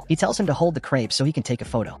general, he tells him to hold the crepe so he can take a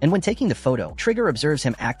photo. And when taking the photo, Trigger observes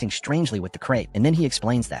him acting strangely with the crepe, and then he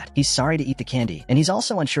explains that he's sorry to eat the candy, and he's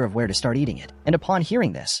also unsure of where to start eating it. And upon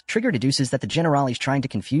hearing this, Trigger deduces that the general is trying to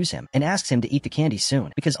confuse him and asks him to eat the candy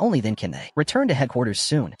soon, because only then can they return to headquarters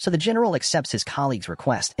soon. So the general accepts his colleague's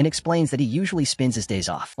request and explains that he usually spends his days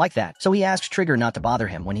off like that, so he asks Trigger not to bother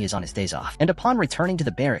him when he is on his days off. And upon returning to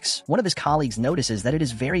the barracks, one of his colleagues notices that it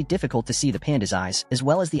is very difficult to see the panda's eyes, as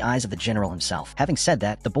well as the eyes of the general himself. Having said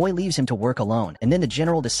that, the boy leaves him to work alone, and then the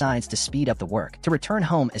general decides to speed up the work, to return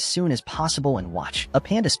home as soon as possible and watch a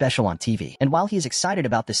panda special on TV. And while he is excited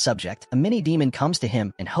about this subject, a mini demon comes to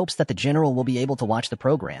him and hopes that the general will be able to watch the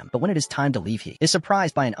program, but when it is time to leave, he is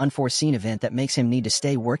surprised by an unforeseen event that makes him need to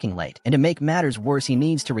stay working late, and to make matters worse, he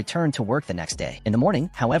needs to return to work the next day. In the morning,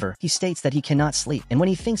 however, he states that he cannot sleep, and when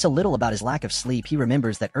he thinks a little about his lack of sleep, he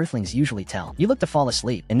remembers that Earthlings usually tell you look to fall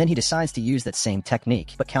asleep, and then he decides to use that same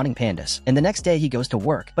technique, but counting pandas. And the next day he goes to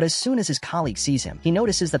work, but as soon as his colleague sees him, he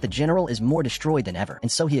notices that the general is more destroyed than ever,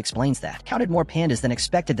 and so he explains that counted more pandas than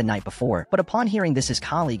expected the night before. But upon hearing this, his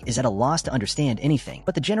colleague is at a loss to understand anything,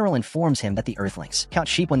 but the general informs him that the Earthlings count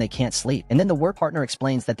sheep when they can't sleep, and then the work partner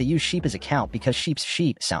explains that they use sheep as a count because sheep's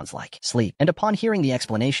sheep sounds like sleep. And upon hearing the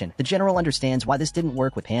explanation, the general understands why this didn't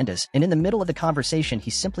work with pandas, and in the middle of the conversation,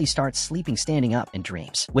 he simply starts sleeping standing up and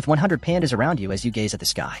dreams with 100 pandas around you as you gaze at the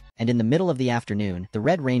sky. And in the middle of the afternoon, the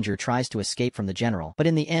Red Ranger tries to escape from the general, but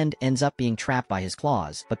in the end ends up being trapped by his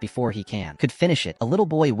claws. But before he could finish it, a little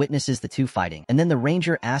boy witnesses the two fighting, and then the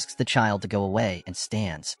ranger asks the child to go away and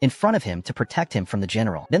stands in front of him to protect him from the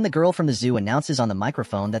general. Then the girl from the zoo announces on the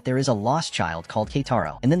microphone that there is a lost child called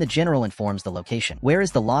Keitaro, and then the general informs the location, where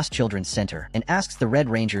is the Lost Children's Center, and asks the Red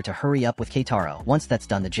Ranger to hurry up with Keitaro. Once that's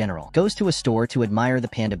done, the general goes to a store to admire the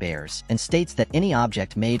panda bears, and states that any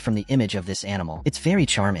object made from the image of this animal, it's very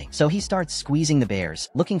charming. So he starts squeezing the bears,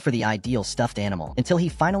 looking for the ideal stuffed animal, until he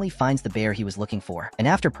finally finds the bear he was looking for. And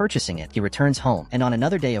after purchasing it, he returns home, and on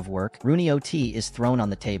another day of work, Rooney OT is thrown on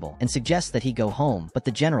the table and suggests that he go home, but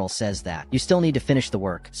the general says that you still need to finish the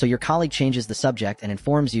work. So your colleague changes the subject and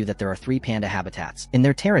informs you that there are 3 panda habitats in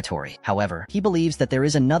their territory. However, he believes that there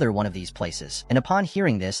is another one of these places, and upon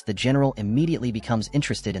hearing this, the general immediately becomes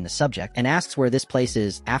interested in the subject and asks where this place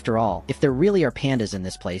is. After all, if there really are pandas in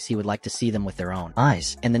this place, he would like to see them with their own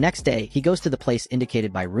eyes. And the next day, he goes to the place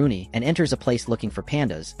indicated by Rooney and enters a place looking for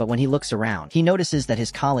pandas, but when he looks around, he notices that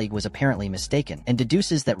his colleague was apparently mistaken and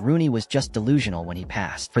deduces that Rooney was just delusional when he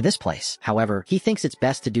passed for this place. However, he thinks it's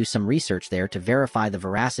best to do some research there to verify the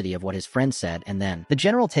veracity of what his friend said, and then the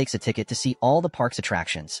general takes a ticket to see all the park's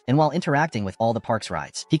attractions, and while interacting with all the park's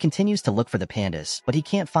rides, he continues to look for the pandas, but he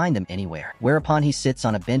can't find them anywhere, whereupon he sits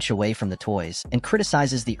on a bench away from the toys and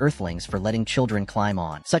criticizes the Earthlings for letting children climb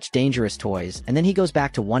on such dangerous toys, and then he goes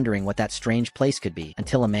back to wondering what that strange place could be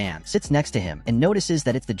until a man sits next to him and notices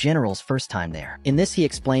that it's the general's first time there. In this, he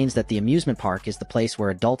explains that the amusement park is the place where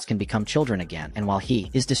adults can become children again, and while he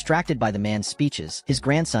is distracted by the man's speeches, his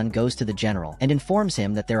grandson goes to the general and informs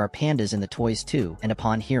him that there are pandas in the toys too, and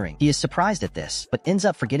upon hearing, he is surprised at this, but ends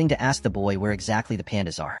up forgetting to ask the boy where exactly the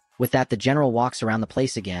pandas are. With that, the general walks around the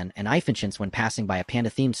place again and eyefinchens when passing by a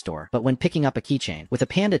panda-themed store, but when picking up a keychain with a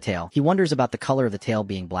panda tail, he wonders about the color of the tail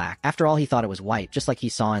being black. After all, he thought it was white, just like he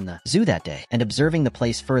saw in the zoo that day. And observing the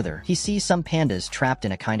place further, he sees some pandas trapped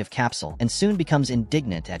in a kind of capsule, and soon becomes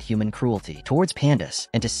indignant at human cruelty towards pandas.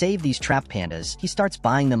 And to save these trapped pandas, he starts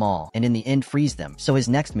buying them all, and in the end frees them. So his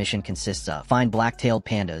next mission consists of find black-tailed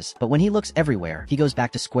pandas, but when he looks everywhere, he goes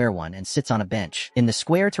back to square one and sits on a bench in the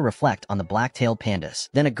square to reflect on the black-tailed pandas.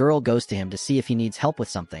 Then a girl girl goes to him to see if he needs help with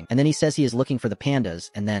something, and then he says he is looking for the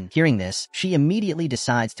pandas, and then, hearing this, she immediately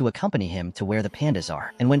decides to accompany him to where the pandas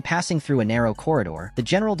are. And when passing through a narrow corridor, the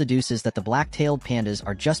general deduces that the black-tailed pandas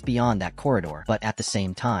are just beyond that corridor, but at the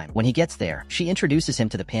same time. When he gets there, she introduces him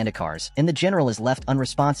to the panda cars, and the general is left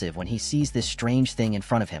unresponsive when he sees this strange thing in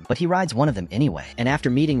front of him, but he rides one of them anyway. And after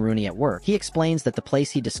meeting Rooney at work, he explains that the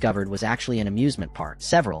place he discovered was actually an amusement park,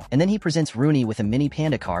 several, and then he presents Rooney with a mini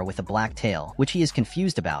panda car with a black tail, which he is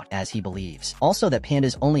confused about, as he believes. Also that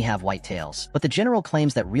pandas only have white tails, but the general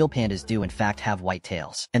claims that real pandas do in fact have white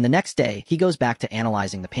tails. And the next day, he goes back to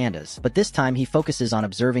analyzing the pandas, but this time he focuses on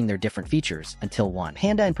observing their different features, until one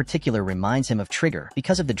panda in particular reminds him of Trigger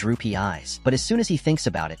because of the droopy eyes. But as soon as he thinks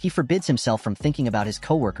about it, he forbids himself from thinking about his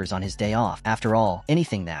coworkers on his day off. After all,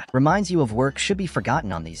 anything that reminds you of work should be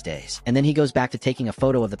forgotten on these days. And then he goes back to taking a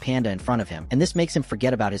photo of the panda in front of him, and this makes him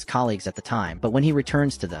forget about his colleagues at the time. But when he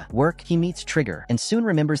returns to the work, he meets Trigger, and soon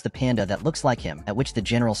remembers the panda that looks like him, at which the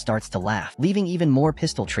general starts to laugh, leaving even more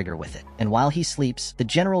pistol Trigger with it. And while he sleeps, the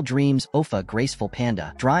general dreams Ofa graceful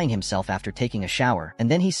panda, drying himself after taking a shower, and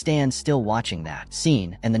then he stands still watching that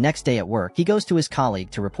scene. And the next day at work, he goes to his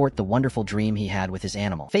colleague to report the wonderful dream he had with his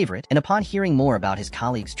animal favorite, and upon hearing more about his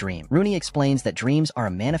colleague's dream, Rooney explains that dreams are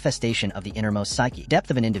a manifestation of the innermost psyche,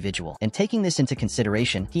 depth of an individual, and taking this into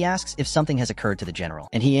consideration, he asks if something has occurred to the general.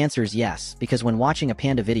 And he answers yes, because when watching a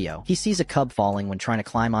panda video, he sees a cub falling when trying to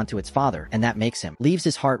climb onto its father, and that makes him leaves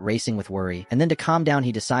his heart racing with worry, and then to calm down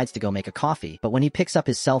he decides to go make a coffee, but when he picks up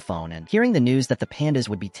his cell phone and hearing the news that the pandas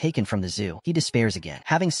would be taken from the zoo, he despairs again.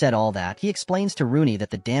 Having said all that, he explains to Rooney that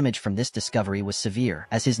the damage from this discovery was severe,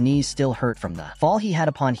 as his knees still hurt from the fall he had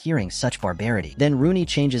upon hearing such barbarity. Then Rooney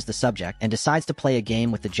changes the subject and decides to play a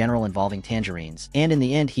game with the general involving tangerines, and in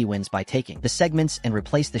the end he wins by taking the segments and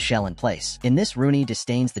replace the shell in place. In this, Rooney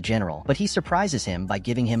disdains the general, but he surprises him by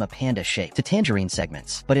giving him a panda shape to tangerine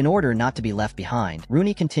segments. But in order not to be left behind,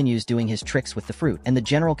 Rooney continues doing his tricks with the fruit, and the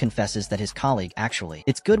general confesses that his colleague actually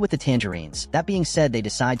it's good with the tangerines. That being said, they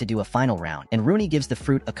decide to do a final round, and Rooney gives the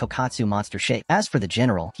fruit a kokatsu monster shape. As for the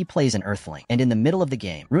general, he plays an earthling, and in the middle of the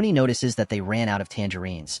game, Rooney notices that they ran out of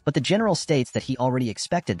tangerines, but the general states that he already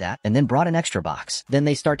expected that, and then brought an extra box. Then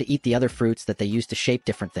they start to eat the other fruits that they used to shape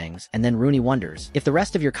different things, and then Rooney wonders if the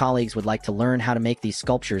rest of your colleagues would like to learn how to make these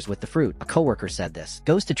sculptures with the fruit. A coworker said this,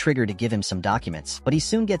 goes to Trigger to give him some documents, but he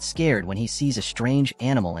soon gets scared when he sees a strange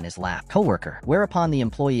animal in his lap. Coworker, whereupon the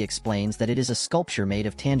employee explains that it is a sculpture made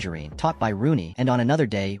of tangerine, taught by Rooney, and on another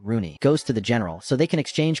day, Rooney goes to the general so they can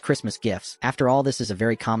exchange Christmas gifts. After all, this is a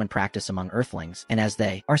very common practice among Earthlings, and as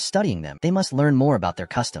they are studying them, they must learn more about their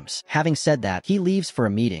customs. Having said that, he leaves for a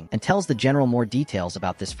meeting and tells the general more details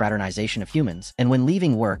about this fraternization of humans, and when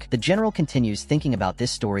leaving work, the general continues thinking about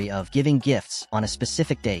this story of giving gifts on a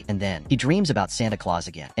specific date, and then he dreams about Santa Claus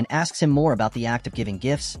again, and asks him more about the act of giving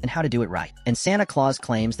gifts and how to do it right. And Santa Claus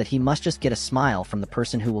claims that he must just get a smile from the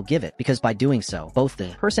person who will give it, because by doing so, both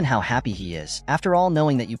the person how happy he is, after all,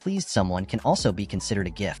 knowing that you pleased someone can also be considered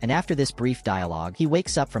a gift. And after this brief dialogue, he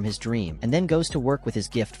wakes up from his dream, and then goes to work with his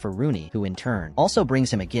gift for Rooney, who in turn also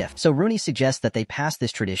brings him a gift. So Rooney suggests that they pass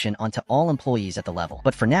this tradition on to all employees at the level.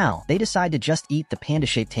 But for now, they decide to just eat the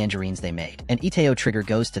panda-shaped tangerines they made. And Iteo Trigger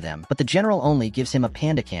goes to them, but the general only gives him a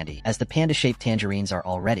panda candy, as the panda-shaped tangerines are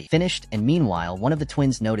already finished. And meanwhile, one of the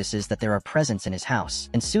twins notices that there are presents in his house,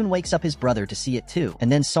 and soon wakes up his brother to see it too.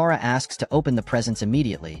 And then Sara asks to open the presents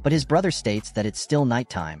immediately, but his brother states that it's still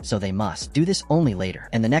nighttime, so they must do this only later.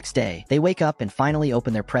 And the next day, they wake up and finally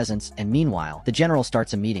open their presents, and meanwhile, the general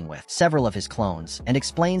starts a meeting with several of his clones, and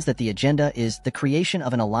explains that the agenda is the creation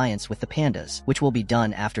of an alliance with the pandas, which will be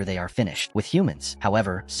done after they are finished with humans.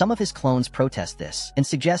 However, some of his clones protest this, and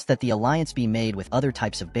suggest that the alliance be made with other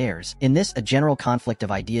types of bears. In this, a general conflict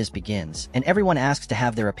of ideas begins, and everyone asks to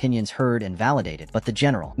have their opinions heard and validated, but the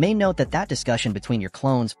general may note that that discussion between your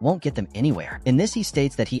clones won't get them anywhere. In this, he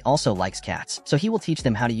states that he also likes cats, so he will teach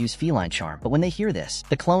them how to use feline charm. But when they hear this,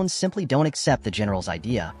 the clones simply don't accept the general's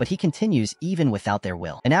idea, but he continues even without their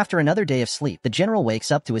will. And after another day of sleep, the general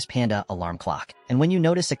wakes up to his panda alarm clock. And when you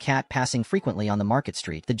notice a cat passing frequently on the market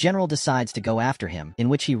street, the general decides to go after him, in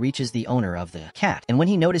which he reaches the owner of the cat. And when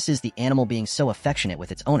he notices the animal being so affectionate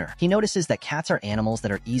with its owner, he notices that cats are animals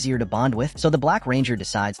that are easier to bond with, so the Black Ranger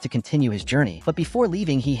decides to continue his journey. But before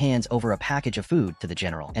leaving, he hands over a package of food to the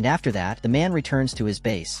general. And after that, the man returns to his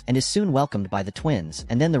base, and is soon welcomed by the twins,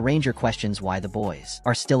 and then the ranger questions why the boys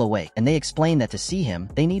are still awake, and they explain that to see him,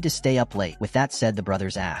 they need to stay up late. With that said, the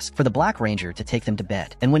brothers ask for the Black Ranger to take them to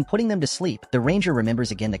bed, and when putting them to sleep, the ranger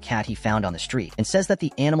remembers again the cat he found on the street, and says that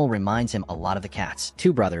the animal reminds him a lot of the cat's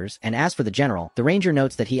two brothers. And as for the general, the ranger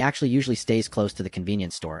notes that he actually usually stays close to the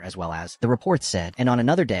convenience store, as well as the report said. And on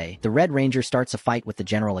another day, the Red Ranger starts starts a fight with the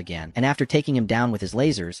general again, and after taking him down with his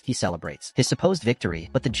lasers, he celebrates his supposed victory,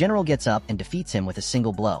 but the general gets up and defeats him with a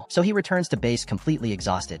single blow. So he returns to base completely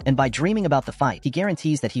exhausted, and by dreaming about the fight, he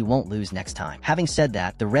guarantees that he won't lose next time. Having said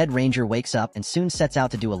that, the Red Ranger wakes up and soon sets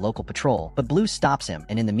out to do a local patrol, but Blue stops him,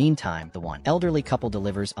 and in the meantime, the one elderly couple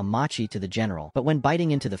delivers a machi to the general, but when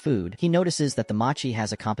biting into the food, he notices that the machi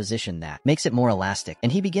has a composition that makes it more elastic,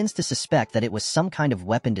 and he begins to suspect that it was some kind of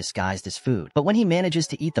weapon disguised as food. But when he manages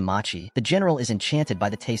to eat the machi, the general is enchanted by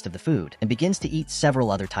the taste of the food, and begins to eat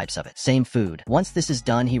several other types of it. Same food. Once this is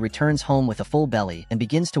done, he returns home with a full belly, and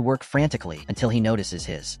begins to work frantically until he notices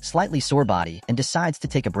his slightly sore body, and decides to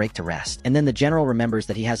take a break to rest. And then the general remembers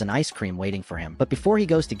that he has an ice cream waiting for him, but before he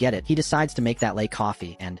goes to get it, he decides to make that lay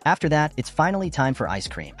coffee, and after that, it's finally time for ice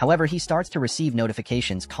cream. However, he starts to receive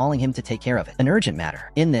notifications calling him to take care of it. An urgent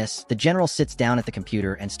matter. In this, the general sits down at the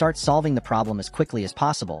computer and starts solving the problem as quickly as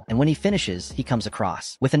possible, and when he finishes, he comes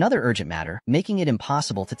across with another urgent matter, making it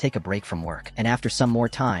impossible to take a break from work. And after some more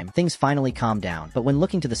time, things finally calm down, but when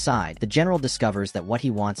looking to the side, the general discovers that what he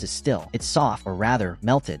wants is still, it's soft, or rather,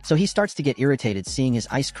 melted. So he starts to get irritated seeing his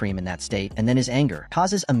ice cream in that state, and then his anger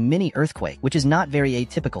causes a mini earthquake, which is not very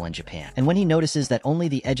atypical in Japan. And when he notices that only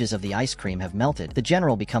the edges of the ice cream have melted, the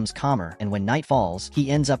general becomes calmer, and when night falls, he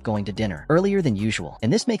ends up going to dinner earlier than usual,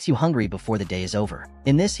 and this makes you hungry before the day is over.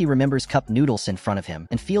 In this, he remembers cup noodles in front of him,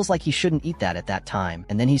 and feels like he shouldn't eat that at that time,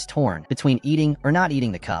 and then he's torn between eating or not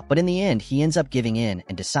eating the cup, but in the end, he ends up giving in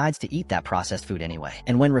and decides to eat that processed food anyway.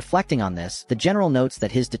 And when reflecting on this, the general notes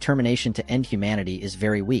that his determination to end humanity is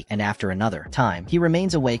very weak, and after another time, he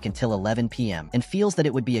remains awake until 11 p.m. and feels that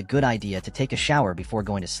it would be a good idea to take a shower before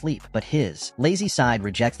going to sleep, but his lazy side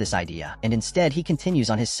rejects this idea, and instead he continues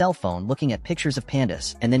on his cell phone looking at pictures of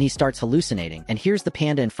pandas, and then he starts hallucinating, and hears the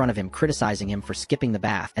panda in front of him criticizing him for skipping the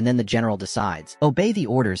bath, and then the general decides, obey the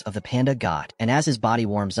orders of the panda god, and as his body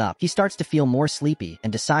warms up, he starts to feel more sleepy,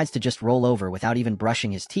 and decides to just roll over without even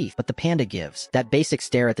brushing his teeth, but the panda gives that basic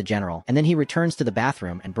stare at the general, and then he returns to the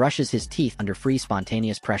bathroom and brushes his teeth under free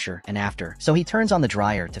spontaneous pressure, and after, so he turns on the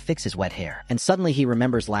dryer to fix his wet hair, and suddenly he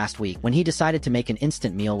remembers last week when he decided to make an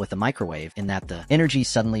instant meal with a microwave, in that the energy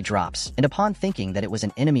suddenly drops, and upon thinking that it was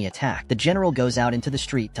an enemy attack, the general goes out into the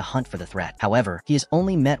street to hunt for the threat. However, he is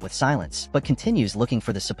only met with silence, but continues looking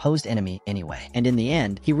for the supposed enemy anyway, and in the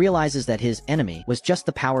end, he realizes that his enemy was just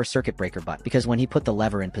the power circuit breaker button, because when he put the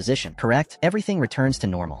lever in position, correct, everything returns to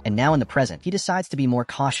normal, and now in the present, he decides to be more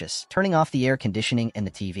cautious, turning off the air conditioning and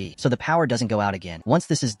the TV, so the power doesn't go out again. Once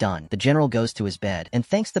this is done, the general goes to his bed, and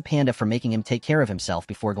thanks the panda for making him take care of himself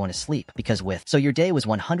before going to sleep, because so your day was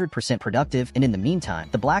 100% productive, and in the meantime,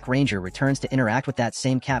 the Black Ranger returns to interact with that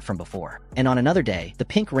same cat from before. And on another day, the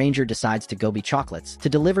Pink Ranger decides to go be chocolates to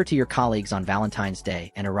deliver to your colleagues on Valentine's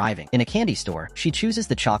Day, and arriving in a candy store, she chooses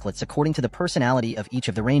the chocolates according to the personality of each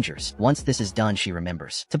of the Rangers. Once this is done, she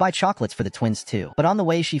remembers to buy chocolates for the twins too, but on the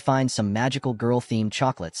way she finds some magical girl-themed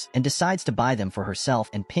chocolates, and decides to buy them for herself,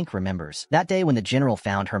 and Pink remembers that day when the general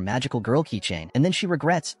found her magical girl keychain, and then she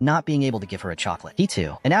regrets not being able to give her a chocolate. He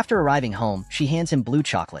too. And after arriving home, she hands him blue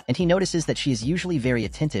chocolate, and he notices that she is usually very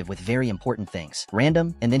attentive with very important things.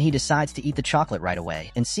 Random, and then he decides to eat the chocolate right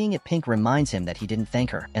away, and seeing it Pink reminds him that he didn't thank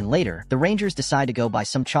her. And later, the Rangers decide to go buy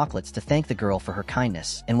some chocolates to thank the girl for her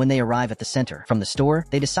kindness, and when they arrive at the center from the store,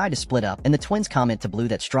 they decide to split up, and the twins comment to Blue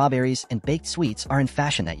that strawberries and baked sweets are in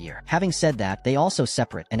fashion that year. Having said that, they also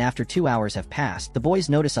separate, and after 2 hours have passed, the boys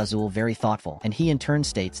notice Azul very thoughtful, and he in turn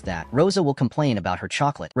states that Rosa will complain about her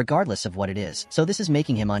chocolate, regardless of what it is, so this is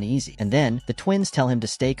making him uneasy. And then, the twins tell him to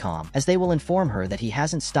stay calm, as they will inform her that he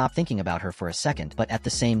hasn't stopped thinking about her for a second, but at the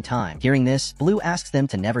same time, hearing this, Blue asks them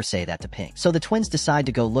to never say that to Pink. So the twins decide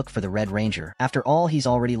to go look for the Red Ranger. After all, he's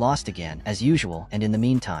already lost again, as usual, and in the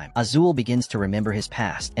meantime, Azul begins to remember his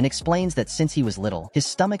past, and explains that since he was little, his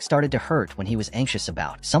stomach started to hurt when he was anxious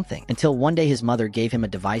about something, until one day his mother gave him a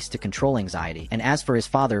device to control anxiety, and as for his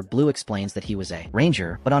father, Blue explains that he was a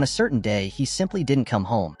Ranger, but on a certain day, he simply didn't come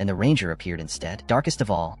home, and the Ranger appeared instead, darkest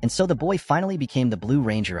of all, and so the boy finally became the Blue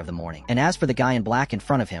Ranger of the morning. And as for the guy in black in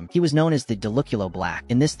front of him, he was known as the Deliculo Black.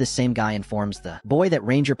 In this same guy informs the boy that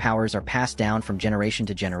Ranger powers are passed down from generation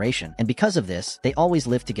to generation, and because of this, they always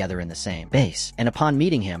live together in the same base. And upon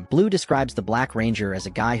meeting him, Blue describes the Black Ranger as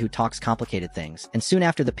a guy who talks complicated things, and soon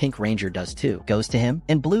after the Pink Ranger does too, goes to him,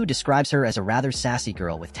 and Blue describes her as a rather sassy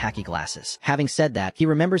girl with tacky glasses. Having said that, he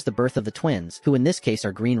remembers the birth of the twins, who in this case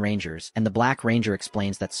are Green Rangers, and the Black Ranger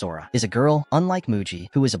explains that Sora is a girl, unlike Muji,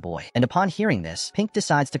 who is a boy. And upon hearing this, Pink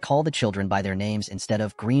decides to call the children by their names instead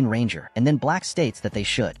of Green Ranger, and then Black states that they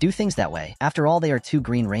should do things that way. After all, they are two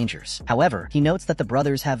Green Rangers. However, he notes that the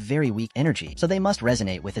brothers have very weak energy, so they must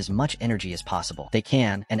resonate with as much energy as possible they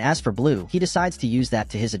can, and as for Blue, he decides to use that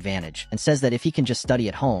to his advantage and says that if he can just study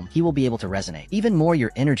at home, he will be able to resonate even more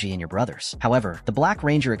your energy and your brothers. However, the Black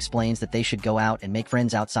Ranger explains that they should go out and make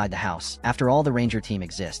friends outside the house. After all, the Ranger team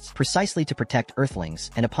exists precisely to protect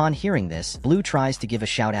Earthlings, and upon hearing this, Blue tries to give a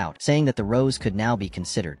shout out, saying that the Rose could now be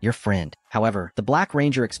considered your friend. However, the Black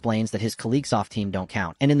Ranger explains that his Kyuujitsu team don't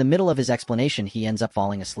count, and in the middle of his explanation he ends up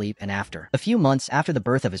falling asleep. And after a few months after the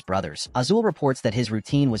birth of his brothers, Azul reports that his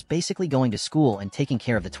routine was basically going to school and taking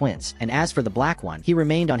care of the twins. And as for the Black one, he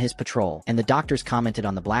remained on his patrol, and the doctors commented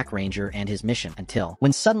on the Black Ranger and his mission until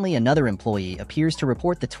when suddenly another employee appears to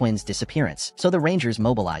report the twins' disappearance. So the Rangers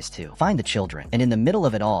mobilize to find the children, and in the middle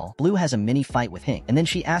of it all, Blue has a mini fight with Pink, and then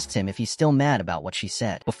she asks him if he's still mad about what she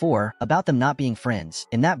said before about them not being friends.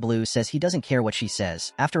 In that, Blue says he doesn't care what she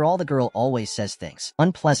says. After all, the girl always says things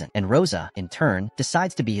unpleasant, and Rosa, in turn,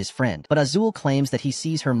 decides to be his friend. But Azul claims that he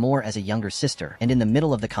sees her more as a younger sister, and in the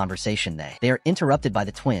middle of the conversation they are interrupted by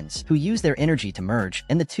the twins, who use their energy to merge,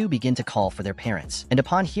 and the two begin to call for their parents. And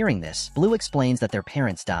upon hearing this, Blue explains that their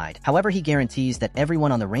parents died. However, he guarantees that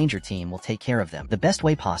everyone on the Ranger team will take care of them the best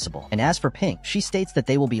way possible. And as for Pink, she states that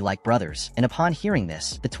they will be like brothers. And upon hearing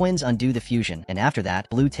this, the twins undo the fusion, and after that,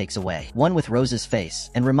 Blue takes away one with Rosa's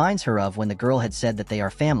face and reminds her of when the girl had said that they are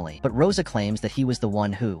family, but Rosa claims that he was the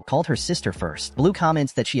one who called her sister first. Blue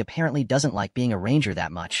comments that she apparently doesn't like being a Ranger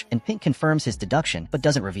that much, and Pink confirms his deduction but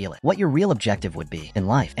doesn't reveal it. What your real objective would be in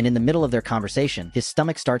life. And in the middle of their conversation, his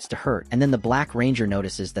stomach starts to hurt, and then the Black Ranger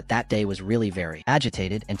notices that that day was really very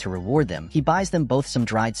agitated, and to reward them, he buys them both some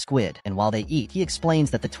dried squid, and while they eat, he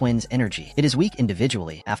explains that the twins' energy, it is weak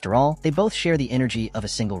individually. After all, they both share the energy of a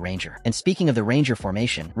single Ranger. And speaking of the Ranger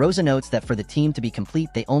formation, Rosa notes that for the team to be complete,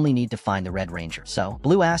 they only need to find the Red Ranger. So,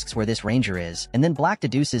 Blue asks where this Ranger is, and then Black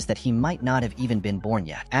deduces that he might not have even been born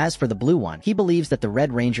yet. As for the Blue one, he believes that the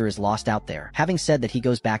Red Ranger is lost out there, having said that he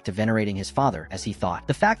goes back to venerating his father as he thought.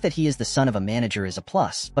 The fact that he is the son of a manager is a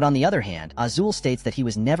plus, but on the other hand, Azul states that he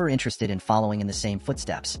was never interested in following in the same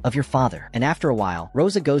footsteps of your father. And after a while,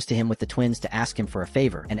 Rosa goes to him with the twins to ask him for a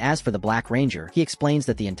favor, and as for the Black Ranger, he explains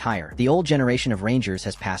that the old generation of Rangers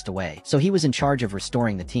has passed away, so he was in charge of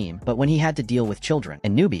restoring the team, but when he had to deal with children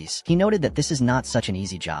and newbies, he noted that this is not such an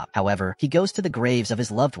easy job. However, he goes to the graves of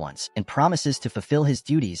his loved ones and promises to fulfill his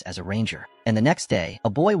duties as a Ranger. And the next day, a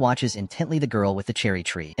boy watches intently the girl with the cherry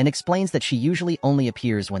tree and explains that she usually only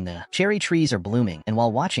appears when the cherry trees are blooming, and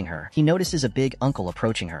while watching her, he notices a big uncle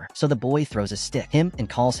approaching her, so the boy throws a stick him and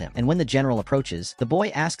calls him, and when the general approaches, the boy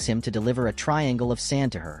asks him to deliver a triangle of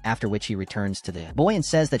sand to her, after which he returns to the boy and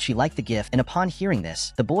says that she liked the gift, and upon hearing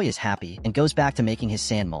this, the boy is happy and goes back to making his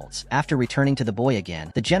sand molds. After returning to the boy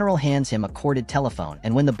again, the general hands him a corded telephone,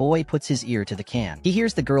 and when the boy puts his ear to the can, he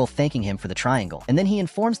hears the girl thanking him for the triangle, and then he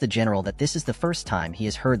informs the general that this is the first time he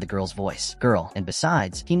has heard the girl's voice. And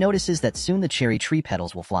besides, he notices that soon the cherry tree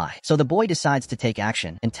petals will fly. So the boy decides to take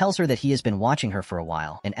action and tells her that he has been watching her for a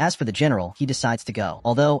while, and as for the general, he decides to go.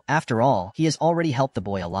 Although, after all, he has already helped the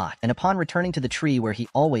boy a lot, and upon returning to the tree where he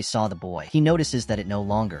always saw the boy, he notices that it no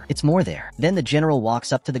longer, it's more there. Then the general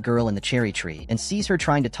walks up to the girl in the cherry tree and sees her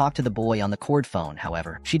trying to talk to the boy on the cord phone.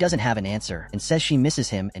 However, she doesn't have an answer and says she misses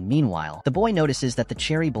him, and meanwhile, the boy notices that the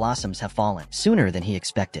cherry blossoms have fallen sooner than he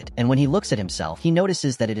expected, and when he looks at himself, he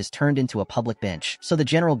notices that it is turned into a public bench. So the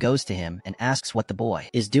general goes to him and asks what the boy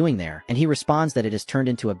is doing there, and he responds that it is turned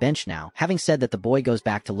into a bench now, having said that the boy goes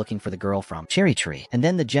back to looking for the girl from cherry tree. And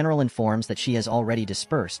then the general informs that she has already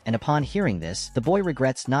dispersed, and upon hearing this, the boy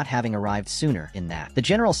regrets not having arrived sooner. In that, the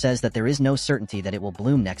general says that there is no certainty that it will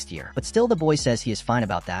bloom next year, but still the boy says he is fine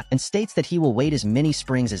about that and states that he will wait as many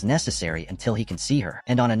springs as necessary until he can see her.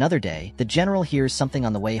 And on another day, the general hears something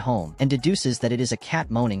on the way home and deduces that it is a cat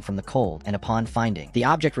moaning from the cold, and upon finding the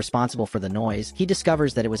object responsible for the noise, he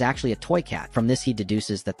discovers that it was actually a toy cat. From this, he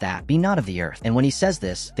deduces that be not of the earth. And when he says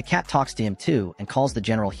this, the cat talks to him too and calls the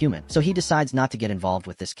general human, so he decides not to get involved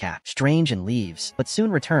with this cat. Strange, and leaves, but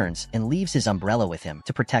soon returns and leaves his umbrella with him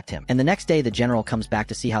to protect him. And the next day, the general comes back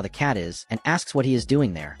to see how the cat is and asks what he is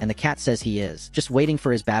doing there, and the cat says he is just waiting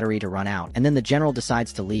for his battery to run out. And then the general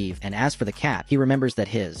decides to leave, and as for the cat, he remembers that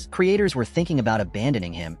his creators were thinking about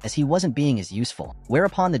abandoning him as he wasn't being as useful,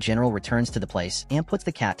 whereupon the general returns to the place and puts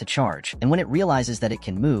the cat to charge, and when it realizes that it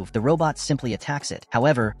can move, the robot simply attacks it.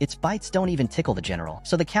 However, its bites don't even tickle the general,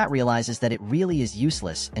 so the cat realizes that it really is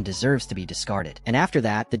useless and deserves to be discarded. And after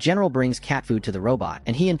that, the general brings cat food to the robot,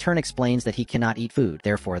 and he in turn explains that he cannot eat food.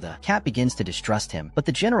 Therefore, the cat begins to distrust him, but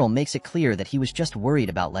the general makes it clear that he was just worried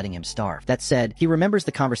about letting him starve. That said, he remembers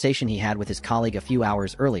the conversation he had with his colleague a few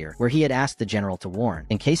hours earlier, where he had asked the general to warn,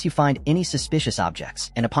 in case you find any suspicious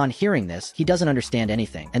objects. And upon hearing this, he doesn't understand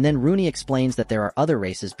anything. And then Rooney explains that there are other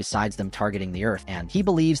races besides them targeting the Earth, and he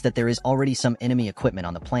believes that there is already some enemy equipment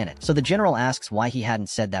on the planet. So the general general asks why he hadn't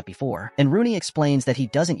said that before, and Rooney explains that he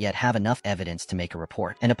doesn't yet have enough evidence to make a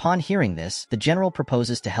report. And upon hearing this, the general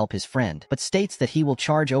proposes to help his friend, but states that he will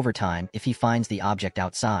charge overtime if he finds the object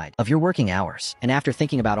outside of your working hours. And after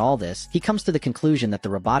thinking about all this, he comes to the conclusion that the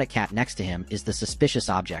robotic cat next to him is the suspicious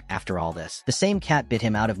object after all this. The same cat bit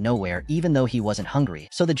him out of nowhere even though he wasn't hungry,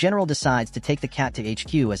 so the general decides to take the cat to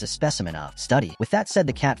HQ as a specimen of study. With that said,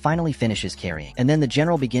 the cat finally finishes carrying, and then the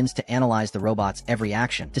general begins to analyze the robot's every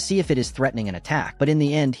action to see if it is threatening an attack, but in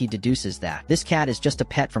the end he deduces that this cat is just a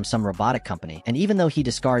pet from some robotic company, and even though he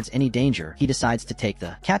discards any danger, he decides to take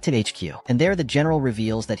the cat to HQ. And there the general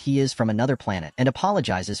reveals that he is from another planet and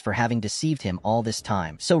apologizes for having deceived him all this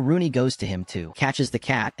time. So Rooney goes to him too, catches the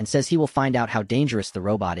cat, and says he will find out how dangerous the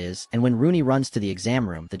robot is. And when Rooney runs to the exam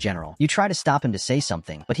room, the general, you try to stop him to say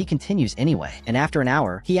something, but he continues anyway. And after an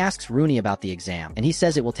hour, he asks Rooney about the exam, and he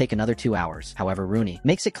says it will take another 2 hours. However, Rooney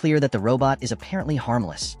makes it clear that the robot is apparently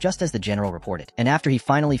harmless, just as the general reported. And after he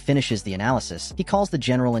finally finishes the analysis, he calls the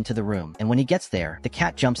general into the room, and when he gets there, the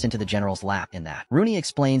cat jumps into the general's lap. In that, Rooney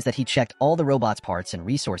explains that he checked all the robot's parts and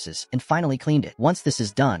resources, and finally cleaned it. Once this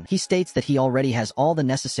is done, he states that he already has all the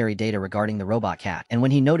necessary data regarding the robot cat, and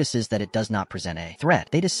when he notices that it does not present a threat,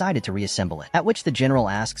 they decided to reassemble it. At which the general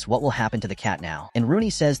asks what will happen to the cat now, and Rooney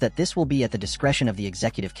says that this will be at the discretion of the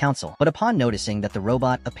executive council, but upon noticing that the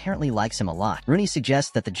robot apparently likes him a lot, Rooney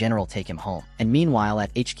suggests that the general take him home. And meanwhile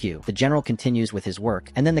at HQ, the general continues with his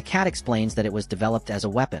work, and then the cat explains that it was developed as a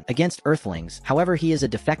weapon against Earthlings. However, he is a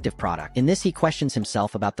defective product. In this, he questions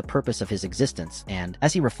himself about the purpose of his existence, and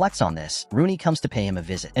as he reflects on this, Rooney comes to pay him a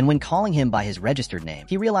visit. And when calling him by his registered name,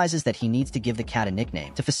 he realizes that he needs to give the cat a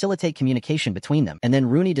nickname to facilitate communication between them. And then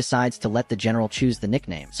Rooney decides to let the general choose the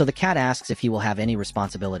nickname. So the cat asks if he will have any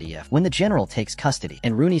responsibility when the general takes custody,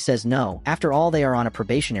 and Rooney says no. After all, they are on a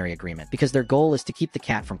probationary agreement because their goal is to keep the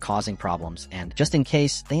cat from causing problems, and just in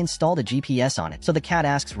case, they installed a GPS on it. So the cat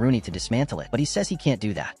asks Rooney to dismantle it, but he says he can't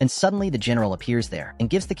do that. And suddenly the general appears there and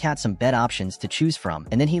gives the cat some bed options to choose from,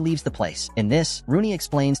 and then he leaves the place. In this, Rooney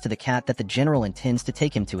explains to the cat that the general intends to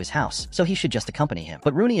take him to his house, so he should just accompany him.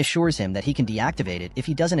 But Rooney assures him that he can deactivate it if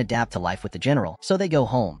he doesn't adapt to life with the general, so they go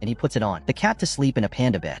home, and he puts it on the cat to sleep in a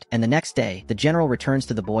panda bed. And the next day, the general returns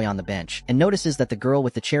to the boy on the bench and notices that the girl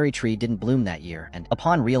with the cherry tree didn't bloom that year, and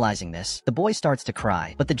upon realizing this, the boy starts to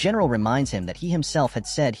cry, but the general reminds him that he himself had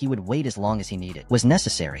said he would wait as long as he needed was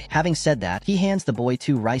necessary. Having said that, he hands the boy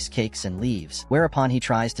 2 rice cakes and leaves, whereupon he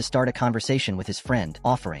tries to start a conversation with his friend,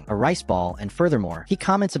 offering a rice ball, and furthermore, he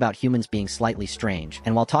comments about humans being slightly strange,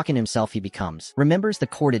 and while talking to himself he remembers the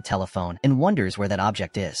corded telephone and wonders where that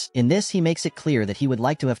object is. In this, he makes it clear that he would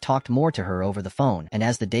like to have talked more to her over the phone, and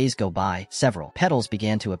as the days go by, several petals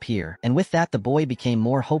began to appear, and with that the boy became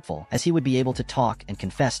more hopeful as he would be able to talk and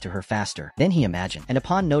confess to her faster than he imagined. And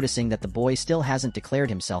upon noticing that the boy still hasn't declared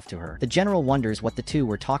himself to her, the general wonders what the two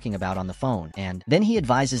were talking about on the phone, and then he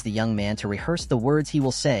advises the young man to rehearse the words he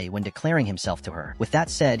will say when declaring himself to her. With that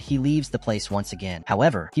said, he leaves the place once again.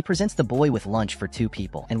 However, he presents the boy with lunch for 2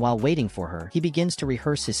 people, and while waiting for her, he begins to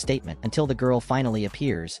rehearse his statement until the girl finally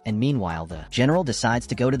appears, and meanwhile the general decides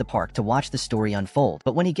to go to the park to watch the story unfold.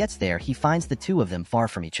 But when he gets there, he finds the 2 of them far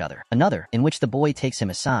from each other. Another, in which the boy takes him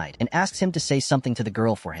aside and asks him to say something to the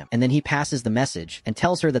girl for him, and then he passes the message and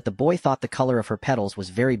tells her that the boy thought the color of her petals was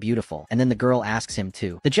very beautiful, and then the girl asks him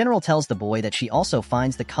to. The general tells the boy that she also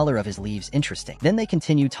finds the color of his leaves interesting. Then they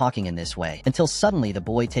continue talking in this way until suddenly the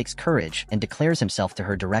boy takes courage and declares himself to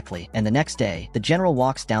her directly. And the next day, the general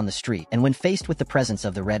walks down the street, and when faced with the presence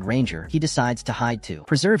of the Red Ranger, he decides to hide to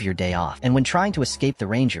preserve your day off. And when trying to escape the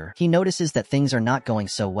Ranger, he notices that things are not going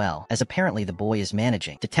so well, as apparently the boy is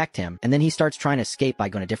managing to detect him, and then he starts trying to escape by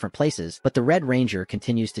going to different places, but the Red Ranger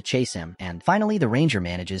continues to chase him, and finally the Ranger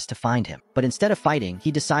manages to find him. But instead of fighting,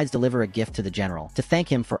 he decides to deliver a gift to the general to thank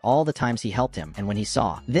him for all the times he helped him, and when he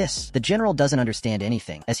saw this, the general doesn't understand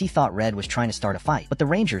anything, as he thought Red was trying to start a fight, but the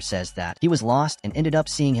Ranger says that he was lost and ended up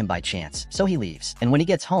seeing him by chance, so he leaves. And when he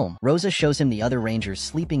gets home, Rosa shows him the other Rangers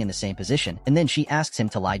sleeping in the same position, and then she asks him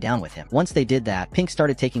to lie down with him. Once they did that, Pink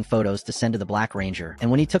started taking photos to send to the Black Ranger, and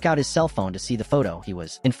when he took out his cell phone to see the photo, he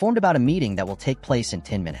was informed about a meeting that will take place in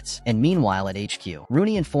 10 minutes. And meanwhile at HQ,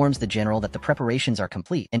 Rooney informs the general that the preparations are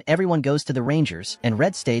complete, and everyone goes to the Rangers, and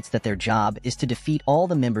Red states that their job is to defeat all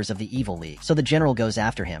the members of the Evil League, so the general goes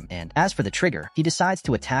after him, and as for the trigger, he decides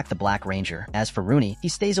to attack the Black Ranger. As for Rooney, he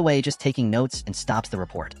stays away just taking notes and stops the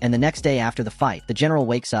report. And the next day after the fight, the general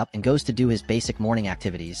wakes up and goes to do his basic morning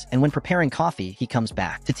activities, and when preparing coffee, he comes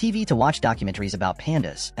back to TV to watch documentaries about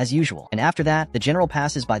pandas, as usual. And after that, the general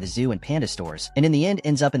passes by the zoo and panda stores, and in the end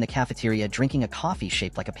ends up in the cafeteria drinking a coffee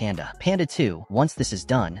shaped like a panda. Panda 2, once this is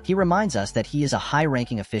done, he reminds us that he is a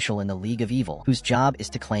high-ranking official in the League of Evil, whose job is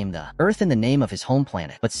to claim the Earth in the name of his home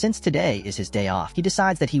planet. But since today is his day off, he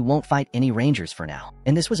decides that he won't fight any Rangers for now.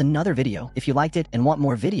 And this was another video. If you liked it and want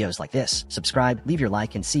more videos like this, subscribe, leave your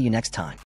like, and see you next time.